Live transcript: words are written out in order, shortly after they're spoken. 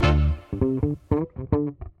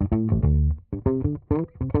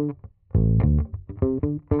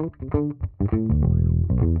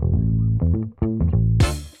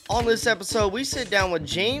this episode, we sit down with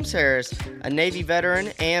James Harris, a Navy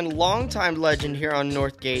veteran and longtime legend here on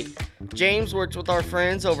Northgate. James works with our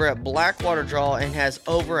friends over at Blackwater Draw and has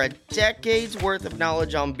over a decade's worth of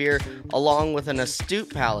knowledge on beer, along with an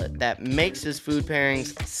astute palate that makes his food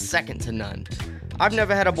pairings second to none. I've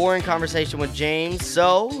never had a boring conversation with James,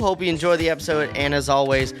 so hope you enjoy the episode, and as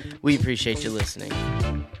always, we appreciate you listening.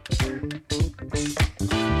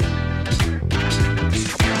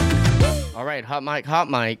 All right, hot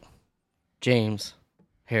mic. James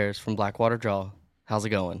Harris from Blackwater Draw. How's it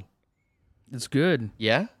going? It's good.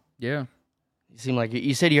 Yeah? Yeah. You seem like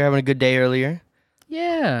you said you're having a good day earlier.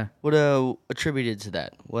 Yeah. What attributed to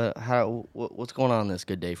that? What's going on this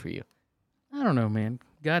good day for you? I don't know, man.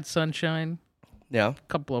 Got sunshine. Yeah. A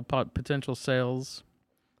couple of potential sales.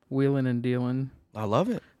 Wheeling and dealing. I love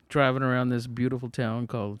it. Driving around this beautiful town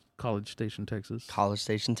called College Station, Texas. College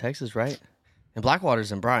Station, Texas, right? And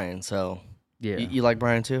Blackwater's in Bryan, so Yeah. You like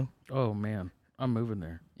Bryan too? Oh, man. I'm moving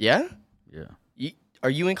there. Yeah? Yeah. Are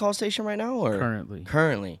you in College Station right now, or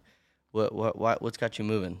Currently. What's got you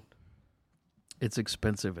moving? It's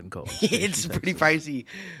expensive in College Station, It's pretty Texas. pricey.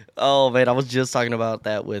 Oh man, I was just talking about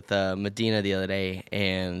that with Medina the other day,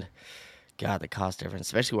 and God, the cost difference,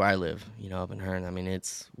 especially where I live, up in Hearn. I mean,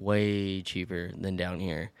 it's way cheaper than down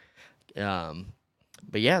here.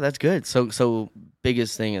 But yeah, that's good. So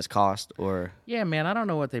biggest thing is cost, or Yeah, man. I don't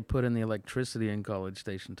know what they put in the electricity in College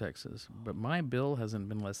Station, Texas, but my bill hasn't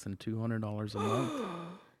been less than $200 a month,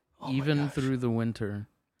 even through the winter.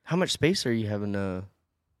 How much space are you having to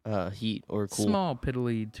heat or cool? Small,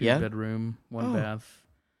 piddly two-bedroom, one bath.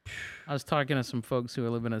 I was talking to some folks who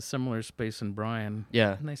live in a similar space in Bryan.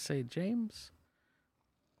 Yeah. And they say, James,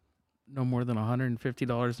 no more than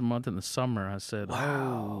 $150 a month in the summer. I said,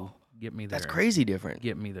 Wow. Oh, get me there. That's crazy different.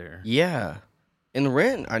 Get me there. Yeah. And the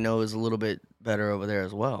rent, I know, is a little bit better over there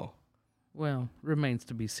as well. Well, remains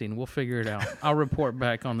to be seen. We'll figure it out. I'll report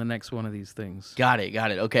back on the next one of these things. Got it.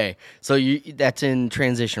 Okay. So that's in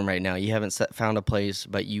transition right now. You haven't found a place,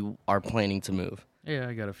 but you are planning to move. Yeah,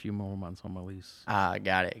 I got a few more months on my lease.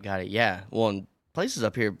 Got it. Yeah. Well, and places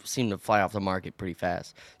up here seem to fly off the market pretty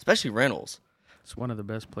fast, especially rentals. It's one of the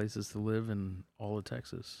best places to live in all of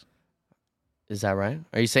Texas. Is that right?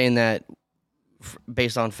 Are you saying that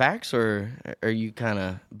based on facts, or are you kind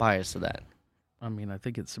of biased to that? I mean, I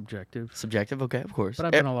think it's subjective. Subjective? Okay, of course. But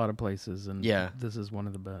I've been a lot of places, and Yeah. this is one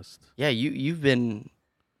of the best. Yeah, you've been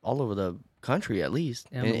all over the country, at least,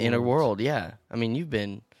 And in the a world. Yeah. I mean,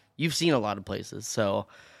 you've seen a lot of places, so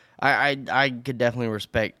I could definitely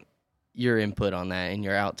respect your input on that and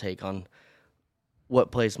your outtake on what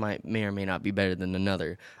place may or may not be better than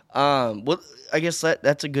another. Well, I guess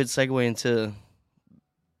that's a good segue into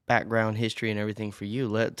background history and everything for you.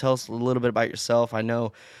 Tell us a little bit about yourself. I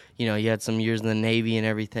know, you had some years in the Navy and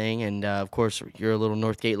everything, and of course, you're a little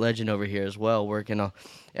Northgate legend over here as well, working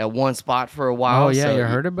at one spot for a while. Oh, yeah, so you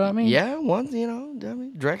heard about me? Yeah, once,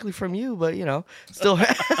 directly from you, but, still.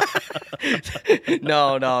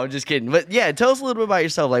 No, I'm just kidding. But, yeah, tell us a little bit about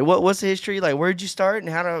yourself. Like, what's the history? Like, where'd you start,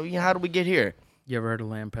 and how did we get here? You ever heard of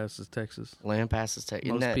Lampasas, Texas? Lampasas,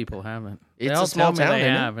 Texas. Most people haven't. It's they all a small tell me town, they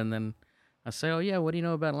isn't it? have, and then I say, oh, yeah, what do you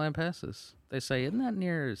know about Lampasas? They say, isn't that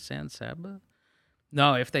near San Saba?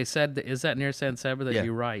 No, if they said, is that near San Saba, they'd be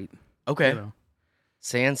right. Okay.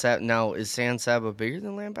 San Saba. Now, is San Saba bigger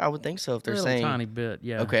than Lampasas? I would think so if they're saying. A tiny bit,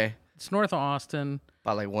 yeah. Okay. It's north of Austin.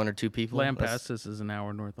 About like one or two people? Lampasas is an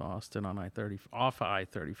hour north of Austin on off of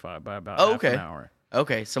I-35 by about half an hour.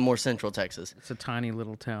 Okay, so more central Texas. It's a tiny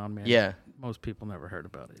little town, man. Yeah. Most people never heard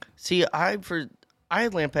about it. See, I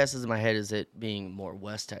had Lampasas in my head as it being more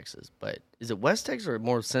West Texas, but is it West Texas or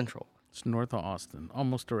more central? It's north of Austin,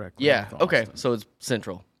 almost directly. Yeah, north of okay, Austin. so it's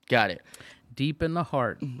central. Got it. Deep in the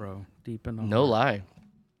heart, bro. Deep in the No heart.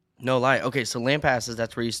 lie. Okay, so Lampasas,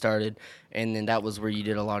 that's where you started, and then that was where you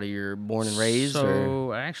did a lot of your born and raised?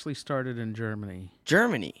 So I actually started in Germany.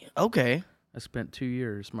 Germany, okay. I spent 2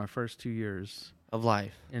 years, my first 2 years. Of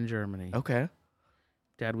life. In Germany. Okay.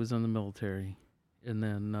 Dad was in the military. And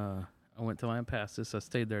then I went to Lampasas. I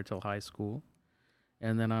stayed there till high school.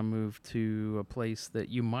 And then I moved to a place that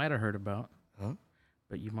you might have heard about. Huh?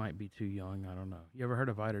 But you might be too young. I don't know. You ever heard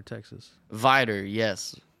of Vidor, Texas? Vidor,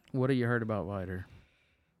 yes. What have you heard about Vidor?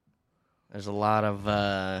 There's a lot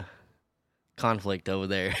of conflict over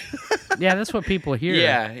there. Yeah, that's what people hear.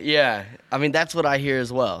 Yeah. I mean, that's what I hear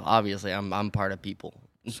as well. Obviously, I'm part of people.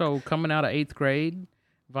 So coming out of 8th grade,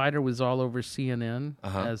 Vidor was all over CNN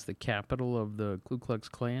as the capital of the Ku Klux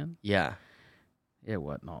Klan. Yeah. It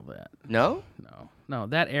wasn't all that. No? No.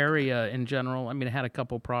 That area in general, I mean, it had a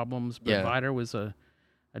couple problems, but Vidor was a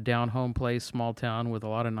down-home place, small town with a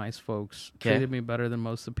lot of nice folks. Okay. Treated me better than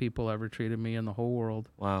most of the people ever treated me in the whole world.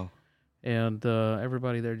 Wow. And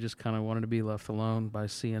everybody there just kind of wanted to be left alone by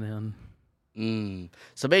CNN.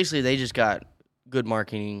 So basically, they just got good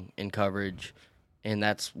marketing and coverage, and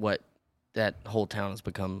that's what that whole town has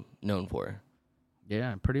become known for.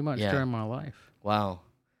 Yeah, pretty much Yeah. during my life. Wow.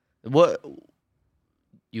 What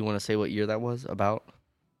you want to say? What year that was about?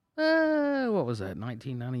 What was that?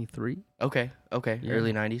 1993. Okay. Yeah.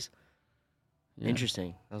 Early '90s. Yeah.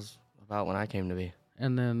 Interesting. That was about when I came to be.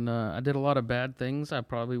 And then I did a lot of bad things. I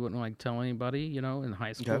probably wouldn't like tell anybody. In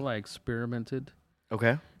high school, Okay. I experimented,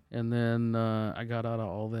 Okay. and then I got out of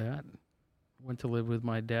all that. Went to live with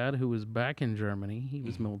my dad, who was back in Germany. He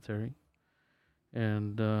was military,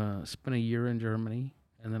 and spent a year in Germany,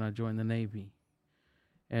 and then I joined the Navy.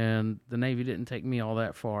 And the Navy didn't take me all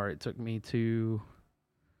that far. It took me to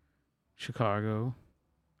Chicago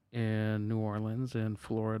and New Orleans and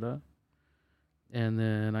Florida. And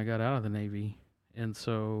then I got out of the Navy. And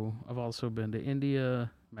so I've also been to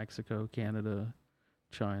India, Mexico, Canada,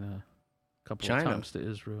 China, a couple of China. times to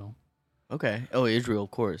Israel. Okay. Oh, Israel,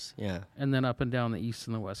 of course. Yeah. And then up and down the East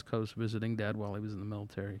and the West Coast visiting Dad while he was in the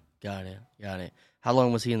military. Got it. How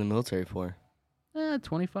long was he in the military for?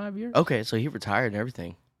 25 years. Okay, so he retired and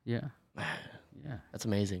everything. Yeah. Man, Yeah. that's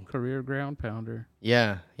amazing. Career ground pounder.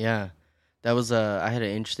 Yeah. That was I had an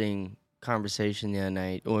interesting conversation the other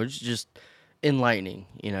night, or it's just enlightening,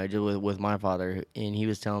 just with my father, and he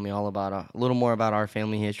was telling me all about a little more about our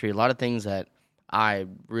family history, a lot of things that I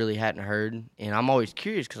really hadn't heard, and I'm always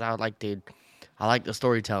curious because I like the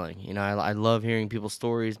storytelling. I love hearing people's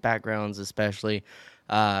stories, backgrounds, especially,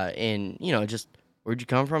 and just where'd you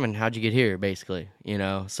come from and how'd you get here, basically.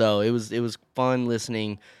 So it was fun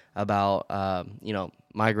listening about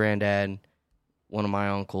my granddad, one of my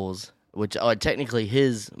uncles, which technically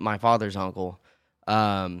my father's uncle,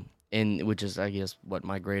 and which is I guess what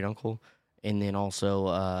my great uncle, and then also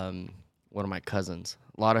one of my cousins.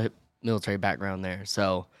 A lot of military background there.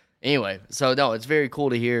 So anyway, no, it's very cool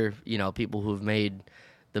to hear people who've made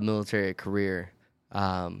the military a career.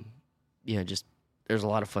 Just there's a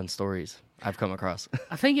lot of fun stories I've come across.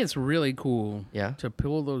 I think it's really cool Yeah. to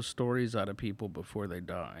pull those stories out of people before they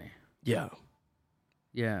die. Yeah.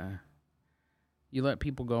 Yeah. You let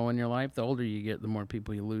people go in your life, the older you get, the more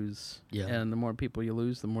people you lose. Yeah. And the more people you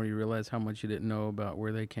lose, the more you realize how much you didn't know about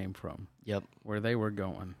where they came from. Yep. Where they were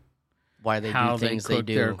going. Why they how do things they cook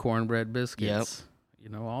do. their cornbread biscuits.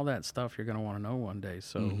 Yep. All that stuff you're going to want to know one day.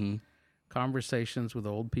 So conversations with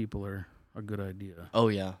old people are a good idea. Oh,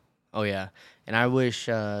 yeah. And I wish,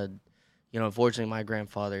 unfortunately, my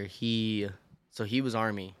grandfather, he was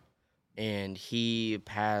Army, and he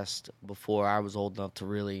passed before I was old enough to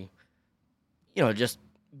really, just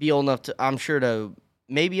be old enough to, I'm sure, to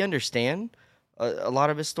maybe understand a lot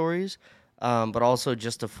of his stories, but also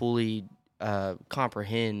just to fully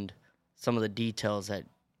comprehend some of the details that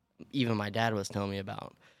even my dad was telling me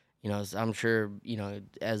about. I'm sure,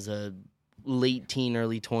 as a late teen,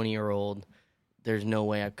 early 20-year-old, there's no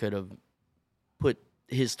way I could have put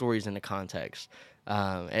his stories into context.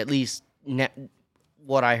 At least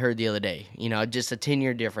what I heard the other day, just a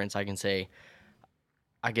 10-year difference, I can say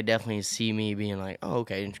I could definitely see me being like, oh,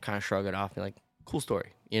 okay, and kind of shrug it off and be like, cool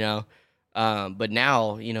story, But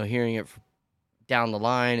now, hearing it down the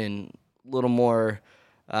line and a little more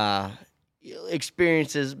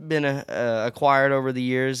experience has been acquired over the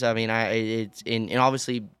years. I mean, it's and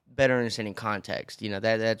obviously better understanding context.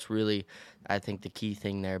 That's really, I think, the key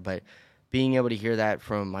thing there. But being able to hear that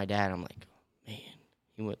from my dad, I'm like, man,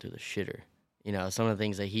 he went through the shitter. Some of the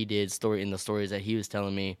things that he did, in the stories that he was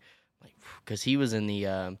telling me, like, because he was in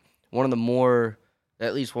the one of the more,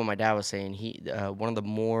 at least what my dad was saying, one of the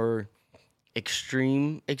more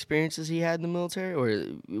extreme experiences he had in the military or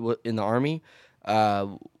in the Army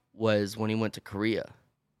was when he went to Korea,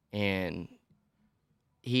 and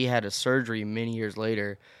he had a surgery many years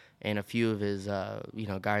later, and a few of his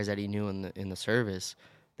guys that he knew in the service,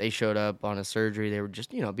 they showed up on his surgery. They were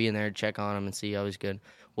just being there to check on him and see how he's good.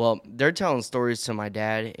 Well, they're telling stories to my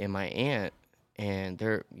dad and my aunt, and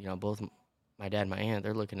they're both my dad and my aunt,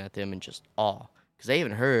 they're looking at them in just awe because they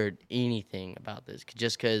haven't heard anything about this.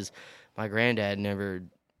 Just because my granddad never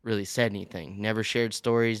really said anything, never shared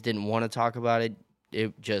stories, didn't want to talk about it.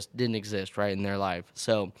 It just didn't exist right in their life.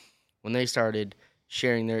 So when they started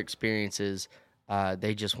sharing their experiences,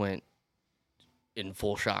 they just went in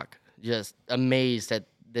full shock, just amazed that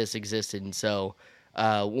this existed. And so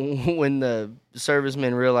when the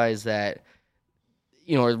servicemen realized that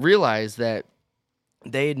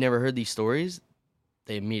they had never heard these stories,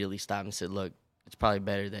 they immediately stopped and said, look, it's probably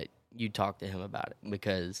better that you talk to him about it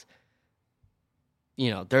because,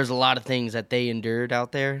 there's a lot of things that they endured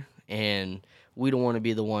out there, and we don't want to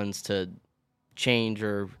be the ones to change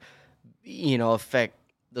or affect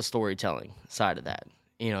the storytelling side of that.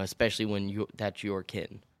 Especially when that's your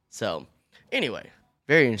kin. So, anyway,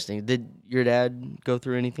 very interesting. Did your dad go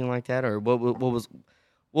through anything like that, or what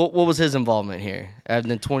was his involvement here? And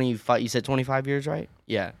then 25, you said 25 years, right?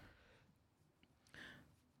 Yeah.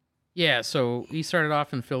 Yeah, so he started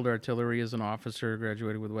off in field artillery as an officer,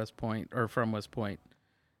 graduated with West Point, or from West Point,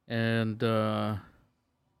 and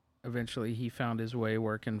eventually he found his way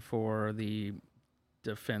working for the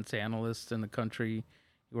defense analysts in the country.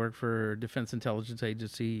 He worked for Defense Intelligence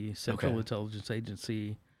Agency, Central Intelligence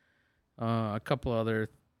Agency, a couple other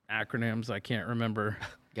acronyms I can't remember.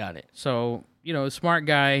 Got it. So, smart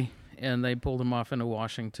guy, and they pulled him off into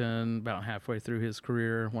Washington about halfway through his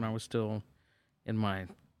career when I was still in my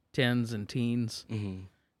tens and teens. Mm-hmm.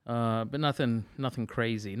 But nothing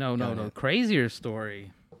crazy. No. Crazier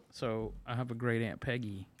story. So I have a great Aunt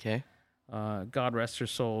Peggy. Okay. God rest her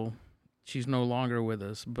soul. She's no longer with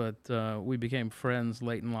us, but we became friends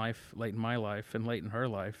late in my life, and late in her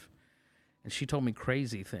life. And she told me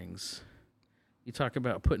crazy things. You talk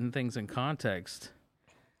about putting things in context.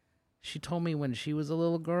 She told me when she was a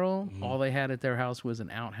little girl, all they had at their house was an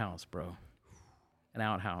outhouse, bro. An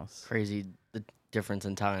outhouse. Crazy the difference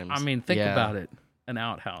in times. I mean, think about it. An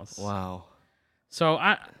outhouse. Wow. So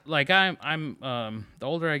I'm the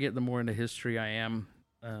older I get, the more into history I am,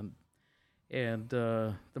 and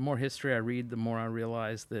the more history I read, the more I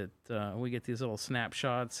realize that we get these little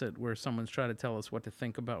snapshots where someone's trying to tell us what to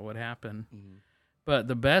think about what happened. Mm-hmm. But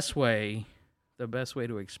the best way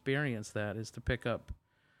to experience that is to pick up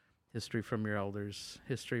history from your elders,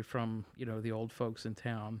 history from the old folks in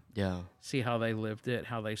town. Yeah. See how they lived it,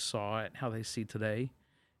 how they saw it, how they see today.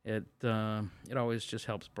 It always just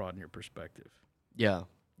helps broaden your perspective. Yeah.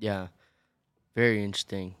 Very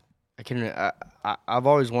interesting. I've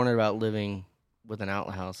always wondered about living with an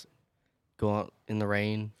outhouse. Go out in the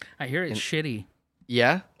rain. I hear it's shitty.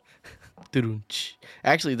 Yeah.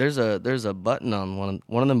 Actually, there's a button on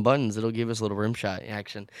one of them buttons. It'll give us a little rim shot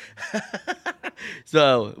action.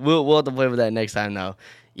 So we'll have to play with that next time, though.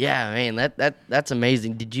 Yeah, man, that's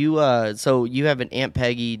amazing. Did you so you have an Aunt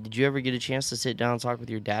Peggy? Did you ever get a chance to sit down and talk with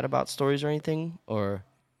your dad about stories or anything, or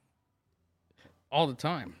all the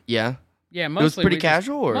time? Yeah. Yeah, mostly it was pretty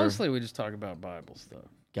casual. Or mostly we just talk about Bible stuff.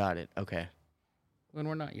 Got it. Okay. When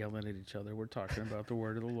we're not yelling at each other, we're talking about the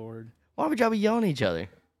word of the Lord. Why would y'all be yelling at each other?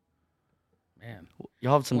 Man,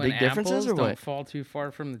 y'all have some big differences, or what? Don't fall too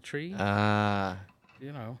far from the tree.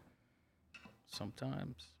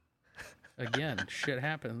 Sometimes. Again, shit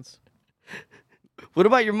happens. What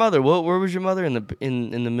about your mother? Where was your mother in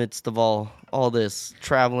the midst of all this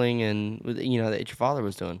traveling and that your father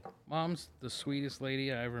was doing? Mom's the sweetest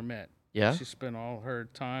lady I ever met. Yeah? She spent all her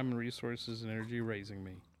time and resources and energy raising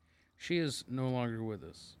me. She is no longer with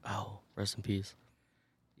us. Oh, rest in peace.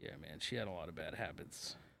 Yeah, man, she had a lot of bad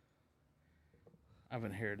habits. I've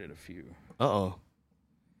inherited a few. Uh-oh.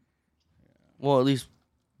 Yeah. Well, at least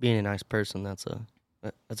being a nice person, that's a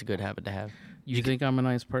good habit to have. You think I'm a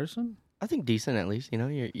nice person? I think decent, at least.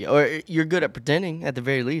 You're good at pretending, at the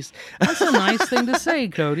very least. That's a nice thing to say,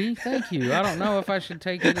 Cody. Thank you. I don't know if I should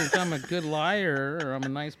take it as I'm a good liar or I'm a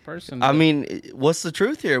nice person. I mean, what's the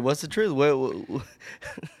truth here? What's the truth?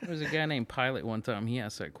 There was a guy named Pilate one time. He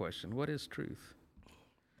asked that question. What is truth?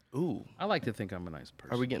 Ooh. I like to think I'm a nice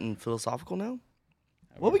person. Are we getting philosophical now?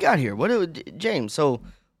 What we got here? James? So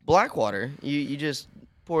Blackwater, you just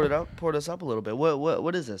poured us up a little bit.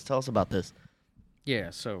 What is this? Tell us about this.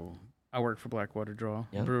 Yeah, so I work for Blackwater Draw,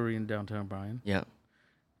 brewery in downtown Bryan. Yeah.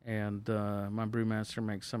 And my brewmaster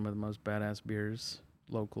makes some of the most badass beers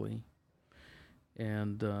locally.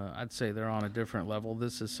 And I'd say they're on a different level.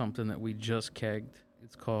 This is something that we just kegged.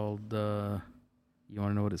 It's called, you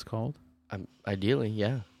want to know what it's called? Ideally,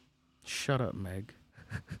 yeah. Shut up, Meg.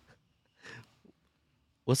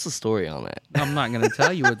 What's the story on that? I'm not going to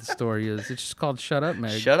tell you what the story is. It's just called Shut Up,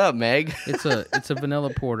 Meg. Shut up, Meg. It's a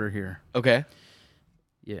vanilla porter here. Okay.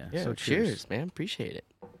 Yeah. So cheers, man. Appreciate it.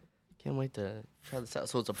 Can't wait to try this out.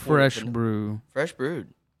 So it's a fresh brew. Fresh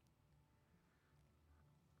brewed.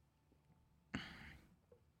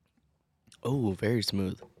 Oh, very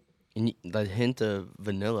smooth. And the hint of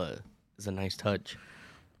vanilla is a nice touch.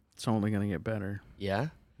 It's only going to get better. Yeah?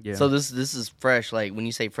 Yeah. So this is fresh. Like, when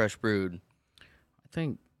you say fresh brewed. I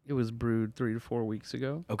think it was brewed 3 to 4 weeks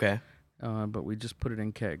ago. Okay. But we just put it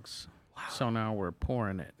in kegs. Wow. So now we're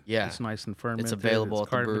pouring it. Yeah. It's nice and fermented. It's available at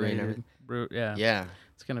the brewery and everything. Yeah. Yeah.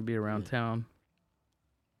 It's going to be around town.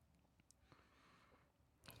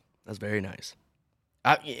 That's very nice.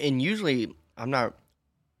 And usually, I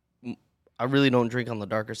really don't drink on the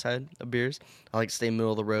darker side of beers. I like to stay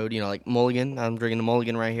middle of the road. Like Mulligan. I'm drinking a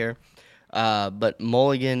Mulligan right here. But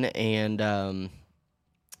mulligan and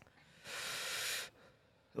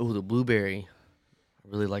the blueberry. I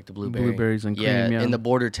really like the blueberry. Blueberries and cream, yeah. In the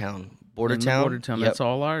Border Town. Border Town. Yep. That's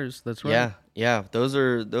all ours. That's right. Yeah. Those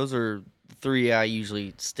are 3 I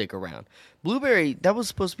usually stick around. Blueberry, that was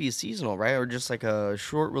supposed to be a seasonal, right? Or just like a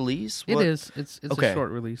short release? It is. It's okay. a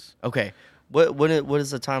short release. Okay. What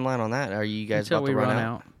is the timeline on that? Are you guys Until about to we run run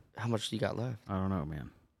out? How much do you got left? I don't know, man.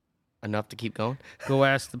 Enough to keep going? Go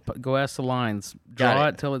ask the lines. Draw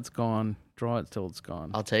it till it's gone. Draw it till it's gone.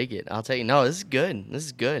 I'll take it. No, this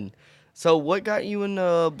is good. So what got you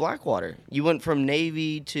into Blackwater? You went from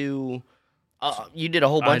Navy to you did a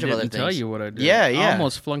whole bunch of other things. I didn't tell you what I did. Yeah. I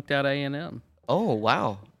almost flunked out A&M. Oh,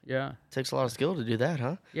 wow. Yeah. Takes a lot of skill to do that,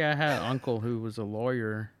 huh? Yeah, I had an uncle who was a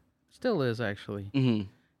lawyer. Still is, actually. Mm-hmm.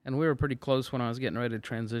 And we were pretty close when I was getting ready to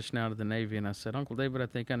transition out of the Navy. And I said, Uncle David, I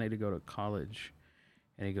think I need to go to college.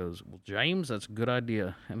 And he goes, well, James, that's a good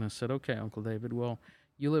idea. And I said, okay, Uncle David. Well,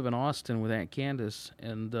 you live in Austin with Aunt Candace.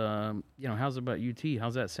 And, how's about UT?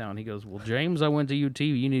 How's that sound? He goes, well, James, I went to UT.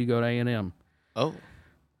 You need to go to A&M. Oh.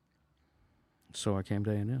 So I came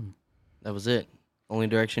to A&M. That was it. Only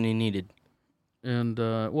direction he needed. And,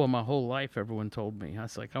 my whole life, everyone told me. I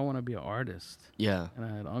was like, I want to be an artist. Yeah. And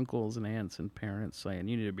I had uncles and aunts and parents saying,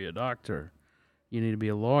 you need to be a doctor. You need to be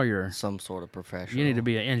a lawyer. Some sort of professional. You need to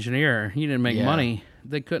be an engineer. You need to make money.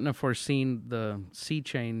 They couldn't have foreseen the sea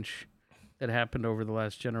change that happened over the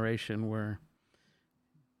last generation where,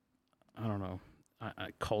 I don't know,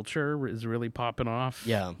 culture is really popping off.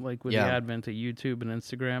 Yeah. Like with the advent of YouTube and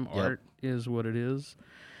Instagram, art is what it is.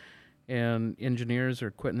 And engineers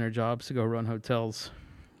are quitting their jobs to go run hotels.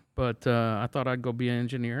 But I thought I'd go be an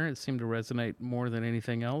engineer. It seemed to resonate more than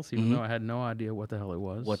anything else, even though I had no idea what the hell it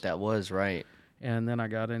was. What that was, right. And then I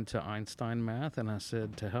got into Einstein math, and I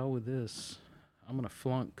said, to hell with this. I'm going to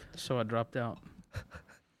flunk. So I dropped out.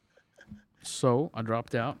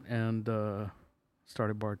 And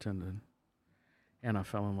started bartending. And I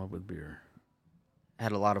fell in love with beer.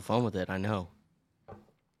 Had a lot of fun with it, I know.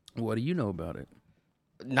 What do you know about it?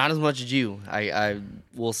 Not as much as you. I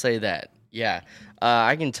will say that. Yeah.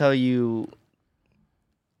 I can tell you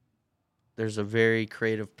there's a very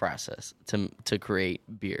creative process to create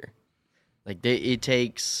beer. Like, it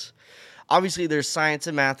takes... Obviously, there's science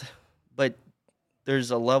and math, but there's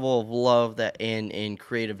a level of love and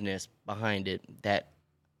creativeness behind it that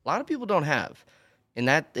a lot of people don't have. And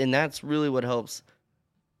that's really what helps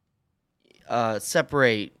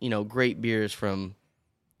separate, great beers from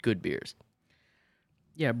good beers.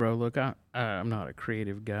 Yeah, bro, look, I'm not a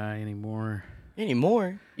creative guy anymore.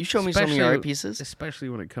 You show me some of your art pieces. Especially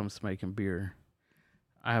when it comes to making beer.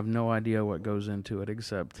 I have no idea what goes into it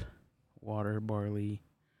except water, barley,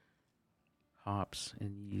 hops,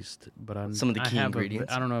 and yeast. But some of the key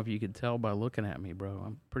ingredients. I don't know if you could tell by looking at me, bro.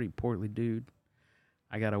 I'm a pretty portly dude.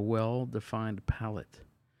 I got a well-defined palate.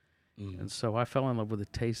 And so I fell in love with the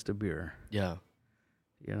taste of beer. Yeah.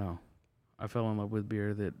 I fell in love with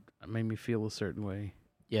beer that made me feel a certain way.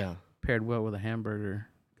 Yeah. Paired well with a hamburger.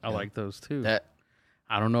 I like those too.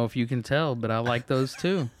 I don't know if you can tell, but I like those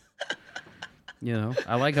too.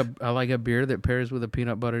 I like a beer that pairs with a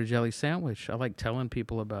peanut butter jelly sandwich. I like telling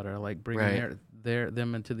people about it. I like bringing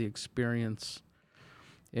them into the experience.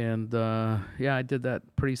 And I did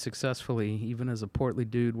that pretty successfully, even as a portly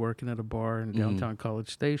dude working at a bar in downtown College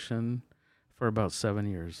Station for about 7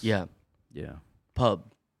 years. Yeah. Yeah. Pub.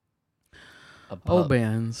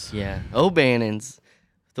 O'Bannon's. Yeah. O'Bannon's.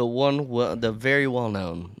 The very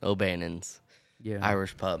well-known O'Bannon's. Yeah.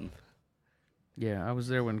 Irish pub. Yeah, I was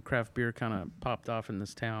there when craft beer kind of popped off in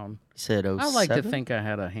this town. You said 07? I like to think I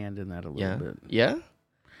had a hand in that a little bit. Yeah?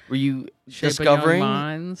 Were you Shaping discovering? Young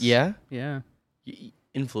minds. Yeah? Yeah.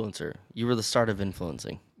 Influencer. You were the start of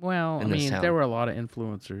influencing. Well, there were a lot of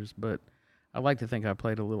influencers, but I like to think I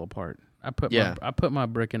played a little part. I put my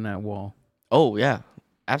brick in that wall. Oh, yeah.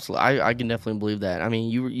 Absolutely. I can definitely believe that. I mean,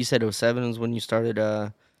 you said 07 is when you started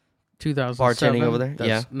 2007. bartending over there?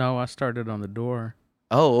 Yeah. No, I started on the door.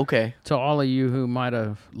 Oh, okay. To all of you who might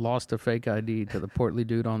have lost a fake ID to the portly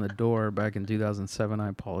dude on the door back in 2007, I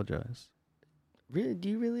apologize. Really? Do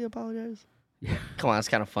you really apologize? Yeah. Come on, it's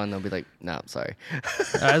kind of fun. They'll be like, no, I'm sorry.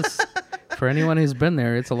 For anyone who's been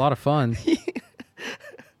there, it's a lot of fun.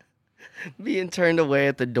 Being turned away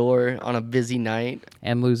at the door on a busy night.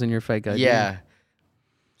 And losing your fake ID. Yeah.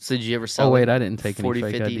 So did you ever sell? Oh, wait, I didn't take 40,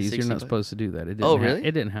 any fake 50, IDs. 60, You're not supposed to do that. It didn't really?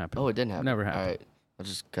 It didn't happen. Oh, it didn't happen. Never happened. All right. I'll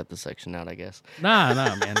just cut the section out, I guess. Nah,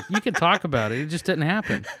 man. You can talk about it. It just didn't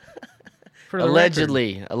happen.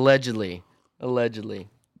 Allegedly.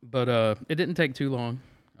 But it didn't take too long.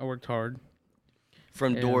 I worked hard.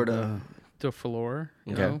 From door to to floor,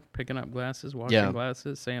 you Okay. know, picking up glasses, washing Yeah.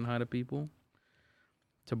 glasses, saying hi to people,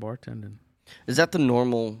 to bartending. Is that the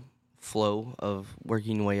normal flow of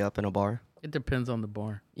working your way up in a bar? It depends on the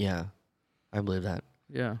bar. Yeah, I believe that.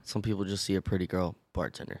 Yeah. Some people just see a pretty girl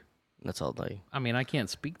bartender. That's all they. I mean, I can't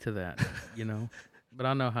speak to that, you know, but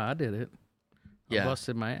I know how I did it. I Yeah.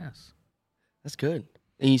 busted my ass. That's good.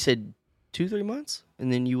 And you said 2-3 months,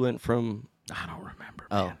 and then you went from. I don't remember,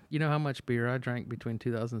 Oh. man. You know how much beer I drank between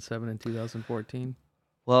 2007 and 2014?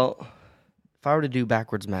 Well, if I were to do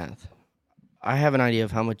backwards math, I have an idea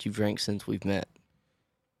of how much you've drank since we've met.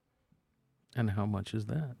 And how much is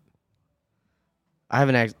that? I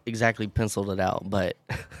haven't exactly penciled it out, but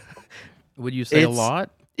Would you say a It's-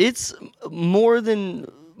 lot? it's more than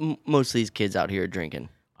most of these kids out here are drinking.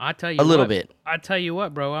 I tell you A little what, bit. I tell you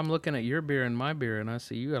what, bro. I'm looking at your beer and my beer, and I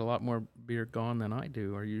see you got a lot more beer gone than I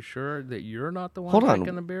do. Are you sure that you're not the one Hold drinking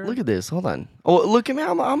on. the beer? Look at this. Hold on. Oh, look at me.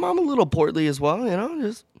 I'm a little portly as well. You know,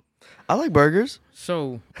 just I like burgers.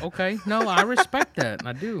 So okay, no, I respect that.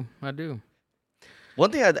 I do.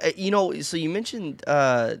 One thing, so you mentioned.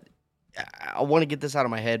 I want to get this out of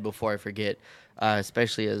my head before I forget,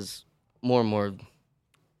 especially as more and more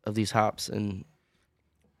of these hops and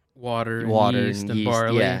Water and yeast, and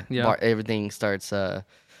barley. Yeah, everything starts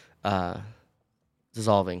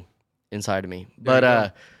dissolving inside of me.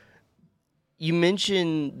 But you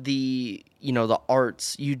mentioned the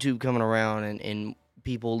arts, YouTube coming around and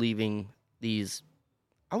people leaving these,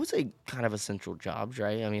 I would say, kind of essential jobs,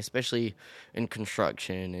 right? I mean, especially in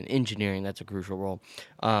construction and engineering, that's a crucial role.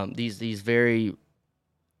 These very,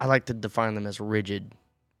 I like to define them as rigid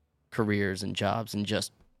careers and jobs, and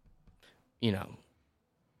just, you know,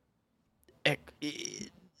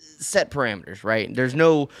 set parameters, right? There's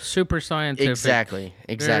no Super scientific. exactly.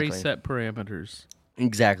 Very set parameters.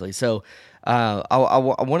 Exactly. So, I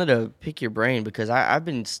wanted to pick your brain because I've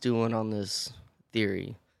been stewing on this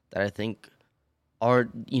theory that I think our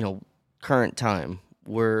current time,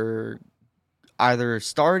 we're either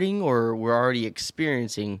starting or we're already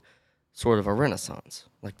experiencing sort of a renaissance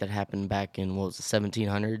like that happened back in what was the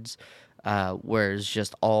 1700s, where it's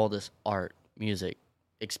just all this art, music,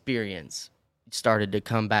 experience started to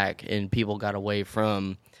come back, and people got away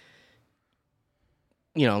from,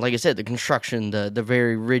 like I said, the construction, the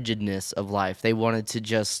very rigidness of life. They wanted to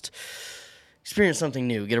just experience something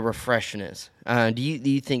new, get a refreshness. Do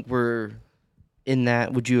you think we're in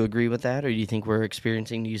that? Would you agree with that, or do you think we're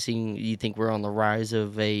experiencing? Do you think we're on the rise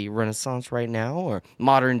of a renaissance right now, or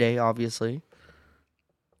modern day, obviously?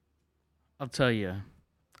 I'll tell you,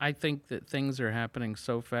 I think that things are happening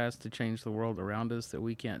so fast to change the world around us that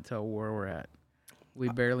we can't tell where we're at. We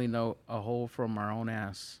barely know a hole from our own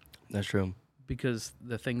ass. That's true. Because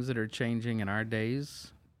the things that are changing in our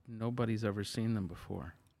days, nobody's ever seen them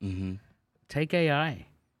before. Mm-hmm. Take AI.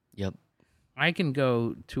 Yep. I can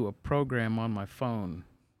go to a program on my phone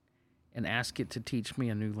and ask it to teach me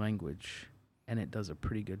a new language, and it does a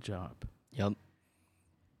pretty good job. Yep.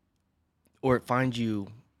 Or it finds you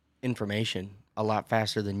information a lot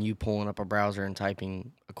faster than you pulling up a browser and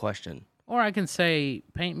typing a question. Or I can say,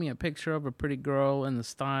 paint me a picture of a pretty girl in the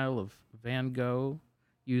style of Van Gogh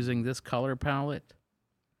using this color palette,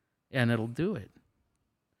 and it'll do it.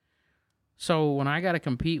 So when I got to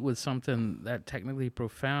compete with something that technically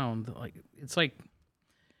profound, it's like,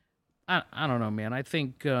 I don't know, man. I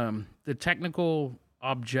think the technical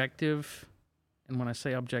objective, and when I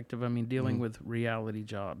say objective, I mean dealing with reality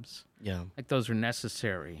jobs. Yeah. Like those are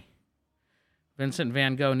necessary. Vincent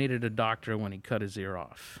Van Gogh needed a doctor when he cut his ear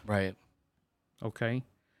off. Right. Okay?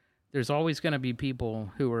 There's always going to be people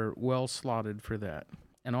who are well slotted for that.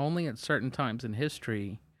 And only at certain times in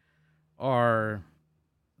history are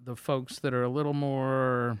the folks that are a little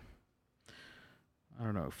more, I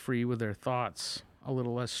don't know, free with their thoughts, a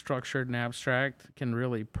little less structured and abstract, can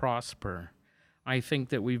really prosper. I think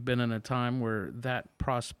that we've been in a time where that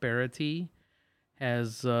prosperity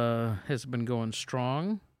has been going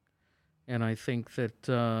strong. And I think that,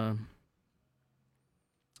 I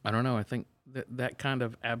don't know, I think that kind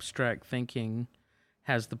of abstract thinking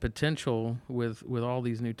has the potential with all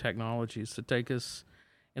these new technologies to take us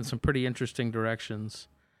in some pretty interesting directions.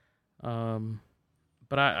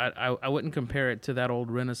 But I wouldn't compare it to that old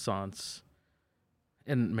Renaissance.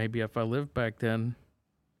 And maybe if I lived back then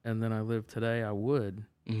and then I lived today, I would.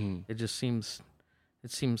 Mm-hmm. It seems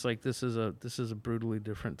like this is a brutally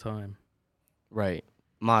different time. Right.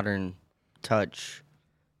 Modern touch,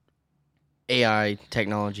 AI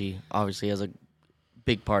technology obviously has a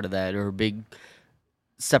big part of that, or a big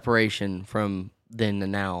separation from then to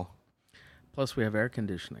now. Plus, we have air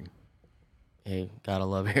conditioning. Hey, gotta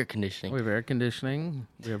love air conditioning. We have air conditioning.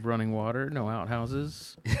 We have running water, no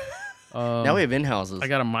outhouses. Now we have in-houses. I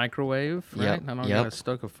got a microwave, right? Yep, I don't yep. got to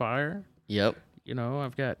stoke a fire. Yep. You know,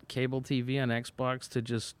 I've got cable TV and Xbox to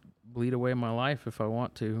just bleed away my life if I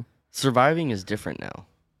want to. Surviving is different now.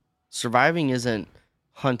 Surviving isn't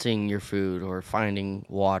hunting your food or finding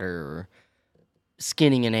water or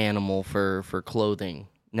skinning an animal for clothing.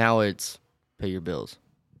 Now it's pay your bills.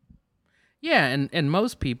 Yeah, and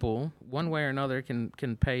most people, one way or another,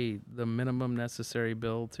 can pay the minimum necessary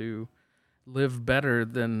bill to live better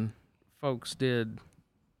than folks did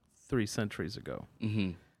 3 centuries ago.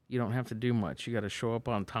 Mm-hmm. You don't have to do much. You got to show up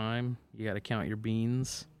on time. You got to count your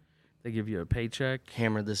beans. They give you a paycheck.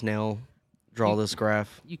 Hammer this nail, draw this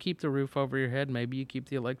graph. You keep the roof over your head. Maybe you keep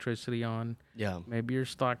the electricity on. Yeah. Maybe you're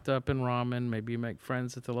stocked up in ramen. Maybe you make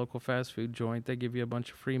friends at the local fast food joint. They give you a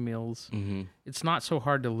bunch of free meals. Mm-hmm. It's not so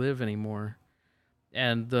hard to live anymore.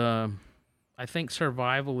 And I think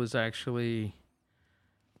survival is actually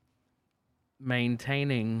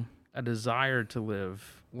maintaining a desire to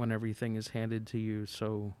live when everything is handed to you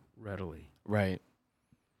so readily. Right.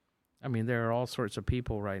 I mean, there are all sorts of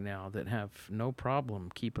people right now that have no problem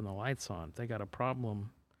keeping the lights on. They got a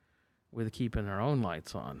problem with keeping their own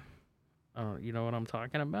lights on. You know what I'm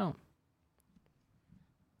talking about?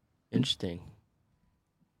 Interesting.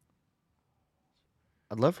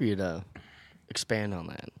 I'd love for you to expand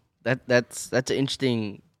on that. That's an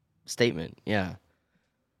interesting statement. Yeah.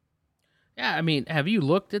 Yeah, I mean, have you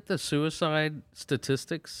looked at the suicide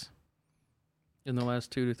statistics in the last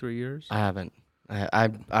 2 to 3 years? I haven't.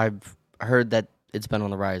 I've heard that it's been on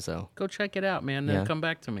the rise though. Go check it out, man. Yeah. Then come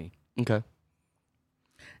back to me. Okay.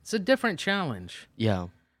 It's a different challenge. Yeah.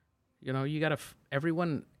 You know, you got to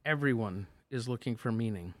everyone is looking for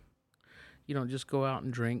meaning. You don't just go out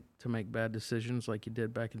and drink to make bad decisions like you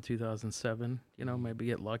did back in 2007. You know, maybe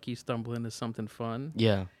get lucky, stumble into something fun.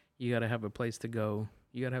 Yeah. You got to have a place to go.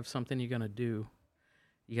 You got to have something you're going to do.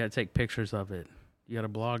 You got to take pictures of it. You got to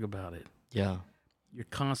blog about it. Yeah. You're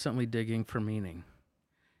constantly digging for meaning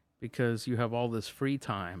because you have all this free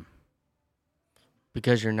time.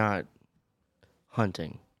 Because you're not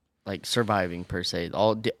hunting, like surviving per se,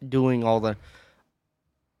 doing all the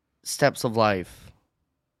steps of life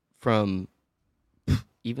from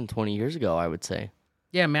even 20 years ago, I would say.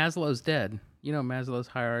 Yeah, Maslow's dead. You know Maslow's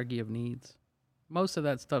hierarchy of needs. Most of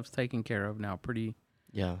that stuff's taken care of now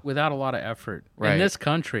without a lot of effort. Right. In this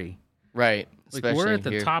country. Right. Like we're at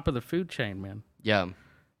the top of the food chain, man. Yeah.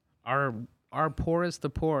 Our poorest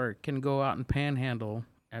of poor can go out and panhandle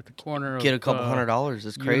at the corner of get a couple $100.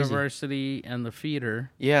 It's crazy. University and the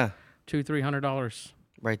feeder. Yeah. $200-$300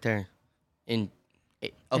 right there. And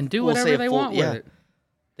do whatever they want with it.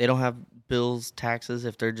 They don't have bills, taxes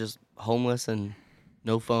if they're just homeless and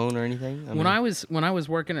no phone or anything. When I was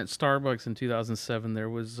working at Starbucks in 2007, there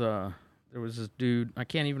was this dude, I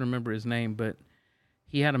can't even remember his name, but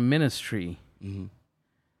he had a ministry. Mm-hmm.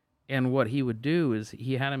 And what he would do is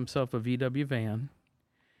he had himself a VW van,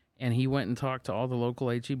 and he went and talked to all the local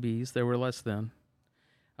HEBs, there were less then,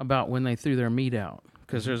 about when they threw their meat out.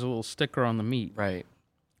 Because there's a little sticker on the meat. Right.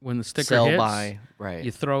 When the sticker Sell hits, by, right.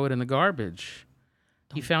 You throw it in the garbage.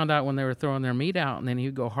 He found out when they were throwing their meat out, and then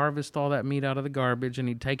he'd go harvest all that meat out of the garbage, and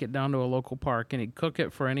he'd take it down to a local park, and he'd cook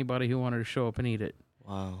it for anybody who wanted to show up and eat it.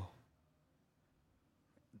 Wow.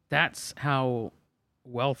 That's how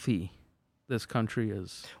wealthy this country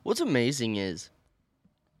is. What's amazing isn't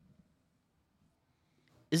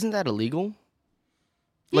that illegal?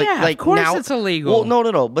 Of course now, it's illegal. Well,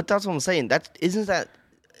 no. But that's what I'm saying. Isn't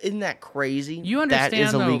that crazy? You understand, that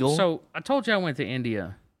is illegal? Though, so I told you I went to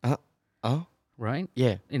India. Right?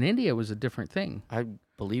 Yeah. In India, it was a different thing. I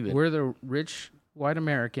believe it. We're the rich white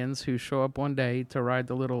Americans who show up one day to ride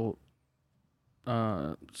the little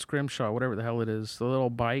scrimshaw, whatever the hell it is, the little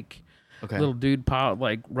bike. Okay. Little dude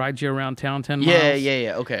rides you around town 10 miles.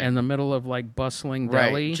 Yeah. Okay. In the middle of bustling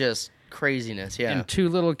Delhi. Right. Just craziness. Yeah. And 2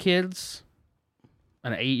 little kids,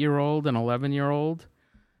 an 8-year-old and 11-year-old,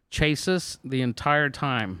 chase us the entire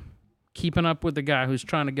time, keeping up with the guy who's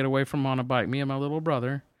trying to get away from him on a bike. Me and my little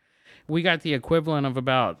brother. We got the equivalent of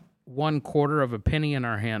about 1/4 of a penny in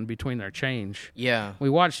our hand between their change. Yeah. We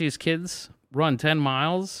watch these kids run 10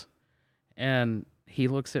 miles, and he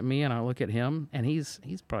looks at me, and I look at him, and he's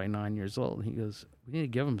probably 9 years old. He goes, "We need to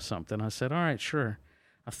give him something." I said, "All right, sure."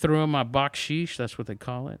 I threw him my baksheesh. That's what they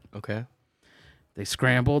call it. Okay. They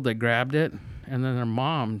scrambled, they grabbed it, and then their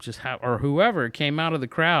mom or whoever came out of the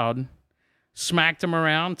crowd, smacked them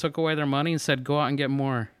around, took away their money, and said, "Go out and get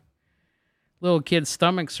more." Little kids'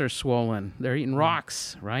 stomachs are swollen. They're eating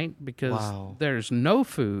rocks, right? Because there's no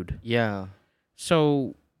food. Yeah.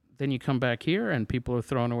 So then you come back here and people are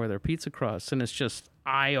throwing away their pizza crusts, and it's just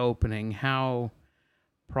eye-opening how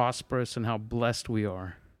prosperous and how blessed we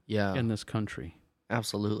are. Yeah. in this country.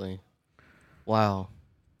 Absolutely. Wow.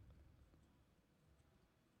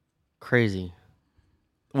 Crazy.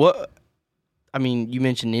 What? I mean, you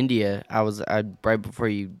mentioned India. I right before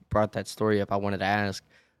you brought that story up, I wanted to ask,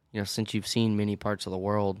 since you've seen many parts of the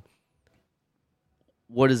world,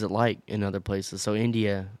 what is it like in other places? So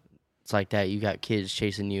India, it's like that. You got kids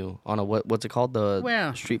chasing you on a what's it called? The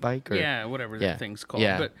Well, street bike or yeah, whatever yeah. that thing's called.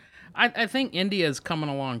 Yeah. But I think India's coming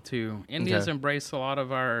along too. India's Okay. embraced a lot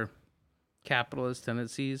of our capitalist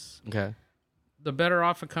tendencies. Okay. The better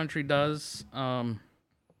off a country does,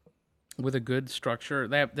 with a good structure,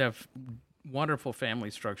 they have wonderful family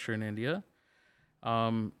structure in India.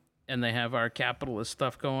 And they have our capitalist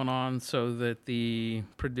stuff going on so that the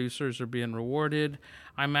producers are being rewarded.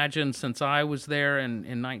 I imagine since I was there in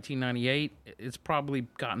 1998, it's probably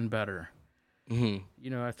gotten better.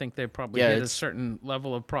 Mm-hmm. I think they probably Yeah, hit a it's certain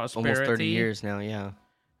level of prosperity. almost 30 years now. Yeah.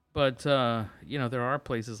 But, there are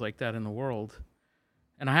places like that in the world.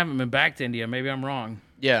 And I haven't been back to India. Maybe I'm wrong.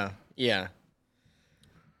 Yeah. Yeah.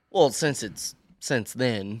 Well, since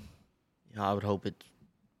then, I would hope it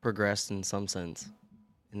progressed in some sense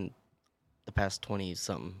in the past 20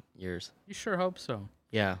 something years. You sure hope so.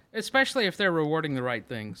 Yeah. Especially if they're rewarding the right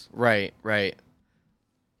things. Right. Right.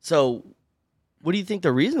 So, what do you think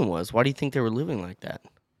the reason was? Why do you think they were living like that?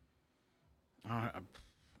 I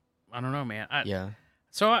don't know, man. Yeah.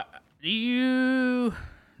 So, do you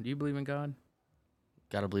believe in God?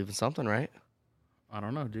 Got to believe in something, right? I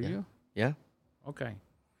don't know. Do you? Yeah. Okay.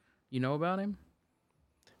 You know about him?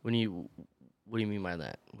 What do you mean by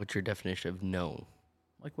that? What's your definition of known?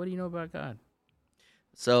 Like, what do you know about God?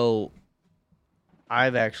 So,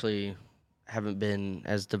 I've actually haven't been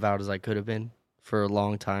as devout as I could have been for a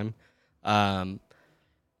long time. I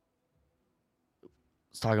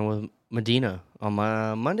was talking with Medina on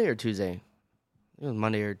my Monday or Tuesday. It was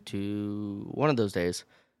Monday or one of those days.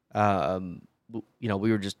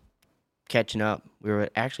 We were just catching up. We were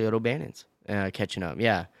actually at O'Bannon's catching up.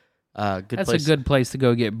 Yeah. Good That's place. a good place to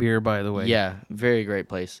go get beer, by the way. Yeah, very great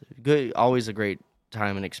place. Good, always a great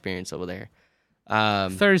time and experience over there.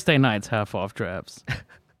 Thursday nights, half off drafts.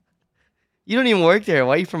 You don't even work there.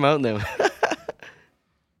 Why are you promoting them?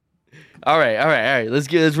 All right. Let's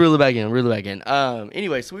reel it back in.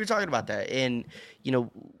 Anyway, so we were talking about that, and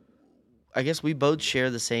I guess we both share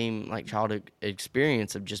the same childhood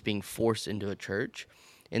experience of just being forced into a church,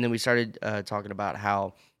 and then we started talking about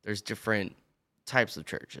how there's different types of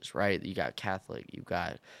churches, right? You got Catholic, you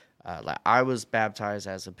got I was baptized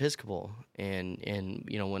as Episcopal, and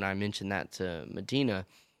when I mentioned that to Medina,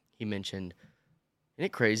 he mentioned, isn't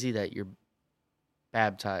it crazy that you're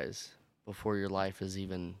baptized before your life is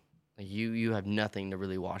even you have nothing to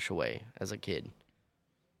really wash away as a kid,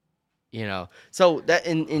 so that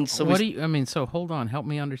and so what do you? I mean, so hold on, help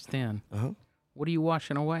me understand. What are you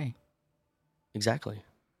washing away? Exactly.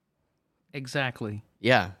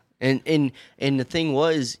 Yeah. And the thing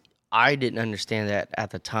was, I didn't understand that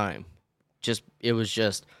at the time. It was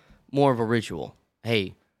just more of a ritual.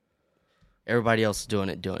 Hey, everybody else is doing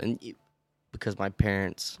it, and because my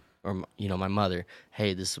parents or my mother,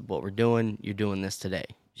 hey, this is what we're doing. You're doing this today.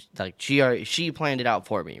 Like she planned it out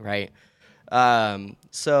for me, right?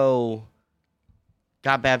 So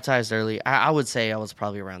got baptized early. I would say I was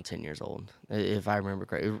probably around 10 years old, if I remember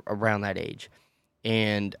correctly, around that age,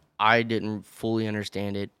 and I didn't fully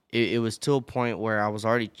understand it. It was to a point where I was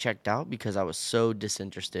already checked out because I was so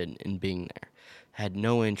disinterested in being there. Had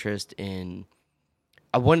no interest in.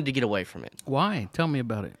 I wanted to get away from it. Why? Tell me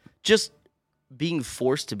about it. Just being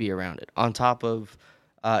forced to be around it. On top of,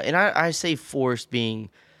 and I say forced being,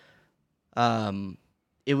 it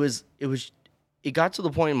got to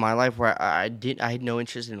the point in my life where I had no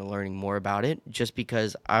interest in learning more about it, just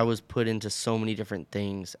because I was put into so many different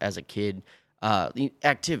things as a kid.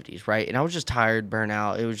 Activities, right? And I was just tired, burnt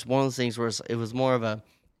out. It was one of those things where it was more of a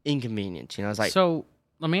inconvenience. It's like. So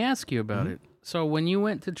let me ask you about it. So when you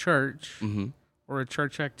went to church Mm-hmm. or a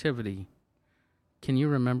church activity, can you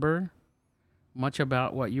remember much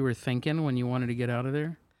about what you were thinking when you wanted to get out of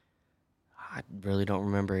there? I really don't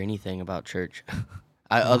remember anything about church.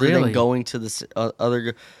 Other Really? than going to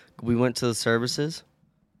the we went to the services,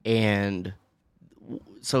 and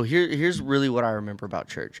so here's really what I remember about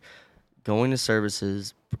church. Going to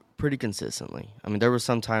services pretty consistently. I mean, there were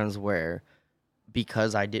some times where,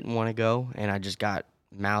 because I didn't want to go and I just got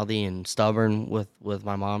mouthy and stubborn with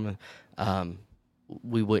my mom,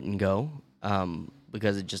 we wouldn't go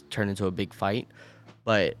because it just turned into a big fight.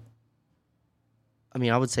 But I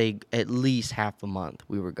mean, I would say at least half a month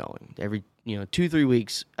we were going. Every 2-3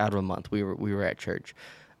 weeks out of a month we were at church.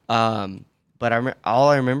 But all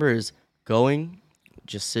I remember is going,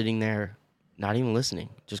 just sitting there, not even listening,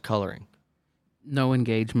 just coloring. No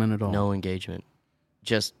engagement at all. No engagement.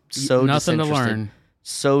 Just so nothing to disinterested. learn.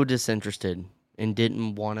 So disinterested and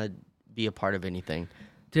didn't want to be a part of anything.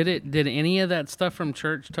 Did any of that stuff from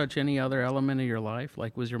church touch any other element of your life?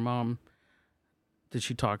 Like, was your mom, did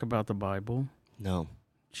she talk about the Bible? No.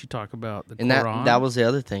 Did she talk about the And Quran? that was the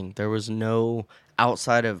other thing. There was no,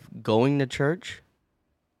 outside of going to church,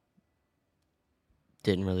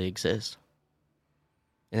 didn't really exist.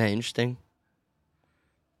 Isn't that interesting?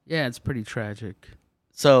 Yeah, it's pretty tragic.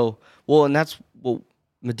 So, well, and that's what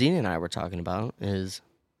Medina and I were talking about is,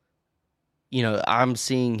 you know, I'm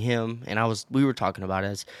seeing him, and we were talking about it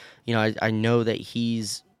as, you know, I know that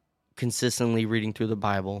he's consistently reading through the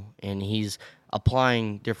Bible, and he's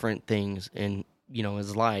applying different things in, you know,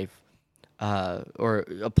 his life, or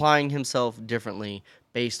applying himself differently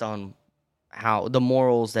based on how the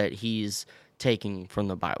morals that he's taking from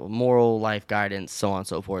the Bible, moral life guidance, so on and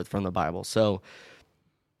so forth from the Bible. So,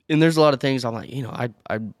 and there's a lot of things I'm like, you know,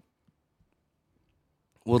 I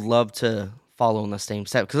would love to follow in the same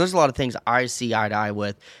step, because there's a lot of things I see eye to eye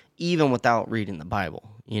with, even without reading the Bible,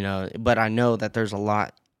 you know. But I know that there's a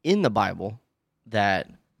lot in the Bible that,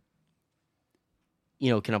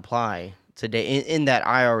 you know, can apply today in that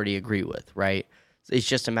I already agree with, right? It's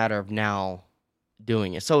just a matter of now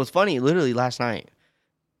doing it. So it's funny, literally last night,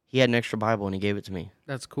 he had an extra Bible and he gave it to me.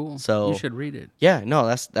 That's cool. So you should read it. Yeah, no,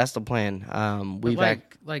 that's the plan.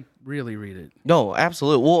 Like really read it. No,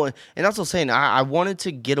 absolutely. Well, and that's what I'm saying. I wanted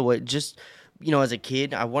to get away, just, you know, as a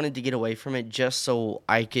kid, I wanted to get away from it just so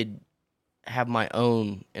I could have my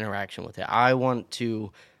own interaction with it. I want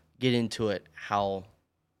to get into it how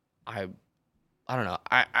I don't know.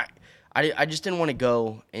 I just didn't want to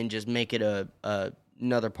go and just make it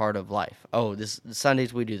another part of life. Oh, this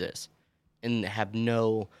Sundays we do this, and have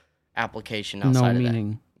no application outside of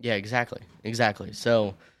meaning. that. Yeah, exactly.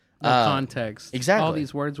 So no context. Exactly. All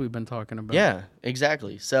these words we've been talking about. Yeah,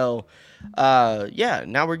 exactly. So, yeah,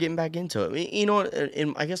 now we're getting back into it. You know,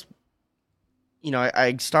 and I guess, you know,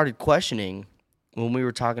 I started questioning when we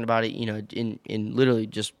were talking about it. You know, in literally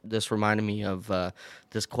just this reminded me of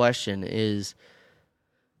this question is.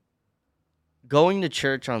 Going to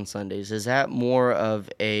church on Sundays, is that more of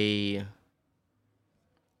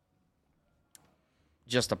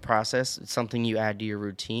just a process? It's something you add to your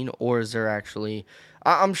routine, or is there actually?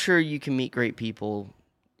 I'm sure you can meet great people.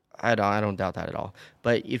 I don't doubt that at all.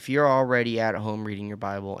 But if you're already at home reading your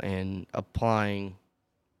Bible and applying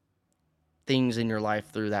things in your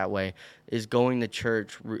life through that way, is going to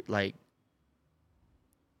church like?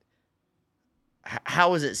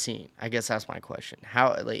 How is it seen? I guess that's my question.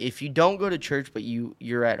 How, like, if you don't go to church but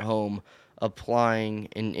you're at home applying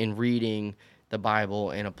and reading the Bible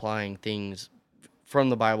and applying things from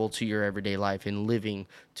the Bible to your everyday life and living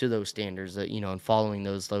to those standards that, you know, and following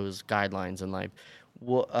those guidelines in life,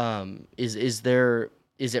 what is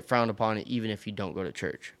it frowned upon even if you don't go to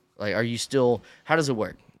church? Like, are you still? How does it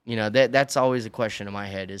work? You know, that's always a question in my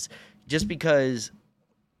head. Is just because.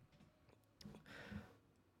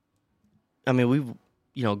 I mean, we've,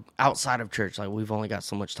 you know, outside of church, like, we've only got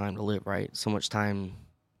so much time to live, right? So much time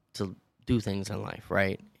to do things in life,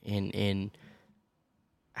 right? And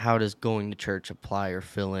how does going to church apply or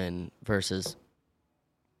fill in versus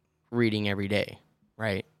reading every day,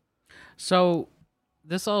 right? So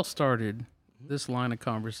this all started, this line of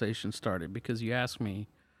conversation started because you asked me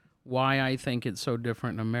why I think it's so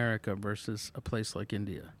different in America versus a place like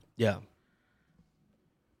India. Yeah.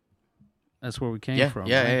 That's where we came from.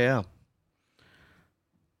 Yeah, right? yeah.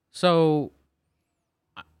 So,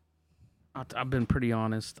 I've been pretty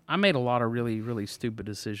honest. I made a lot of really, really stupid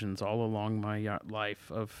decisions all along my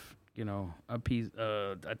life of, you know,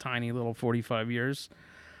 a tiny little 45 years.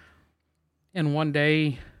 And one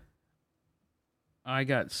day, I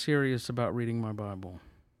got serious about reading my Bible.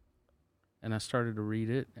 And I started to read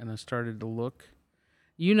it, and I started to look.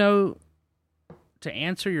 You know, to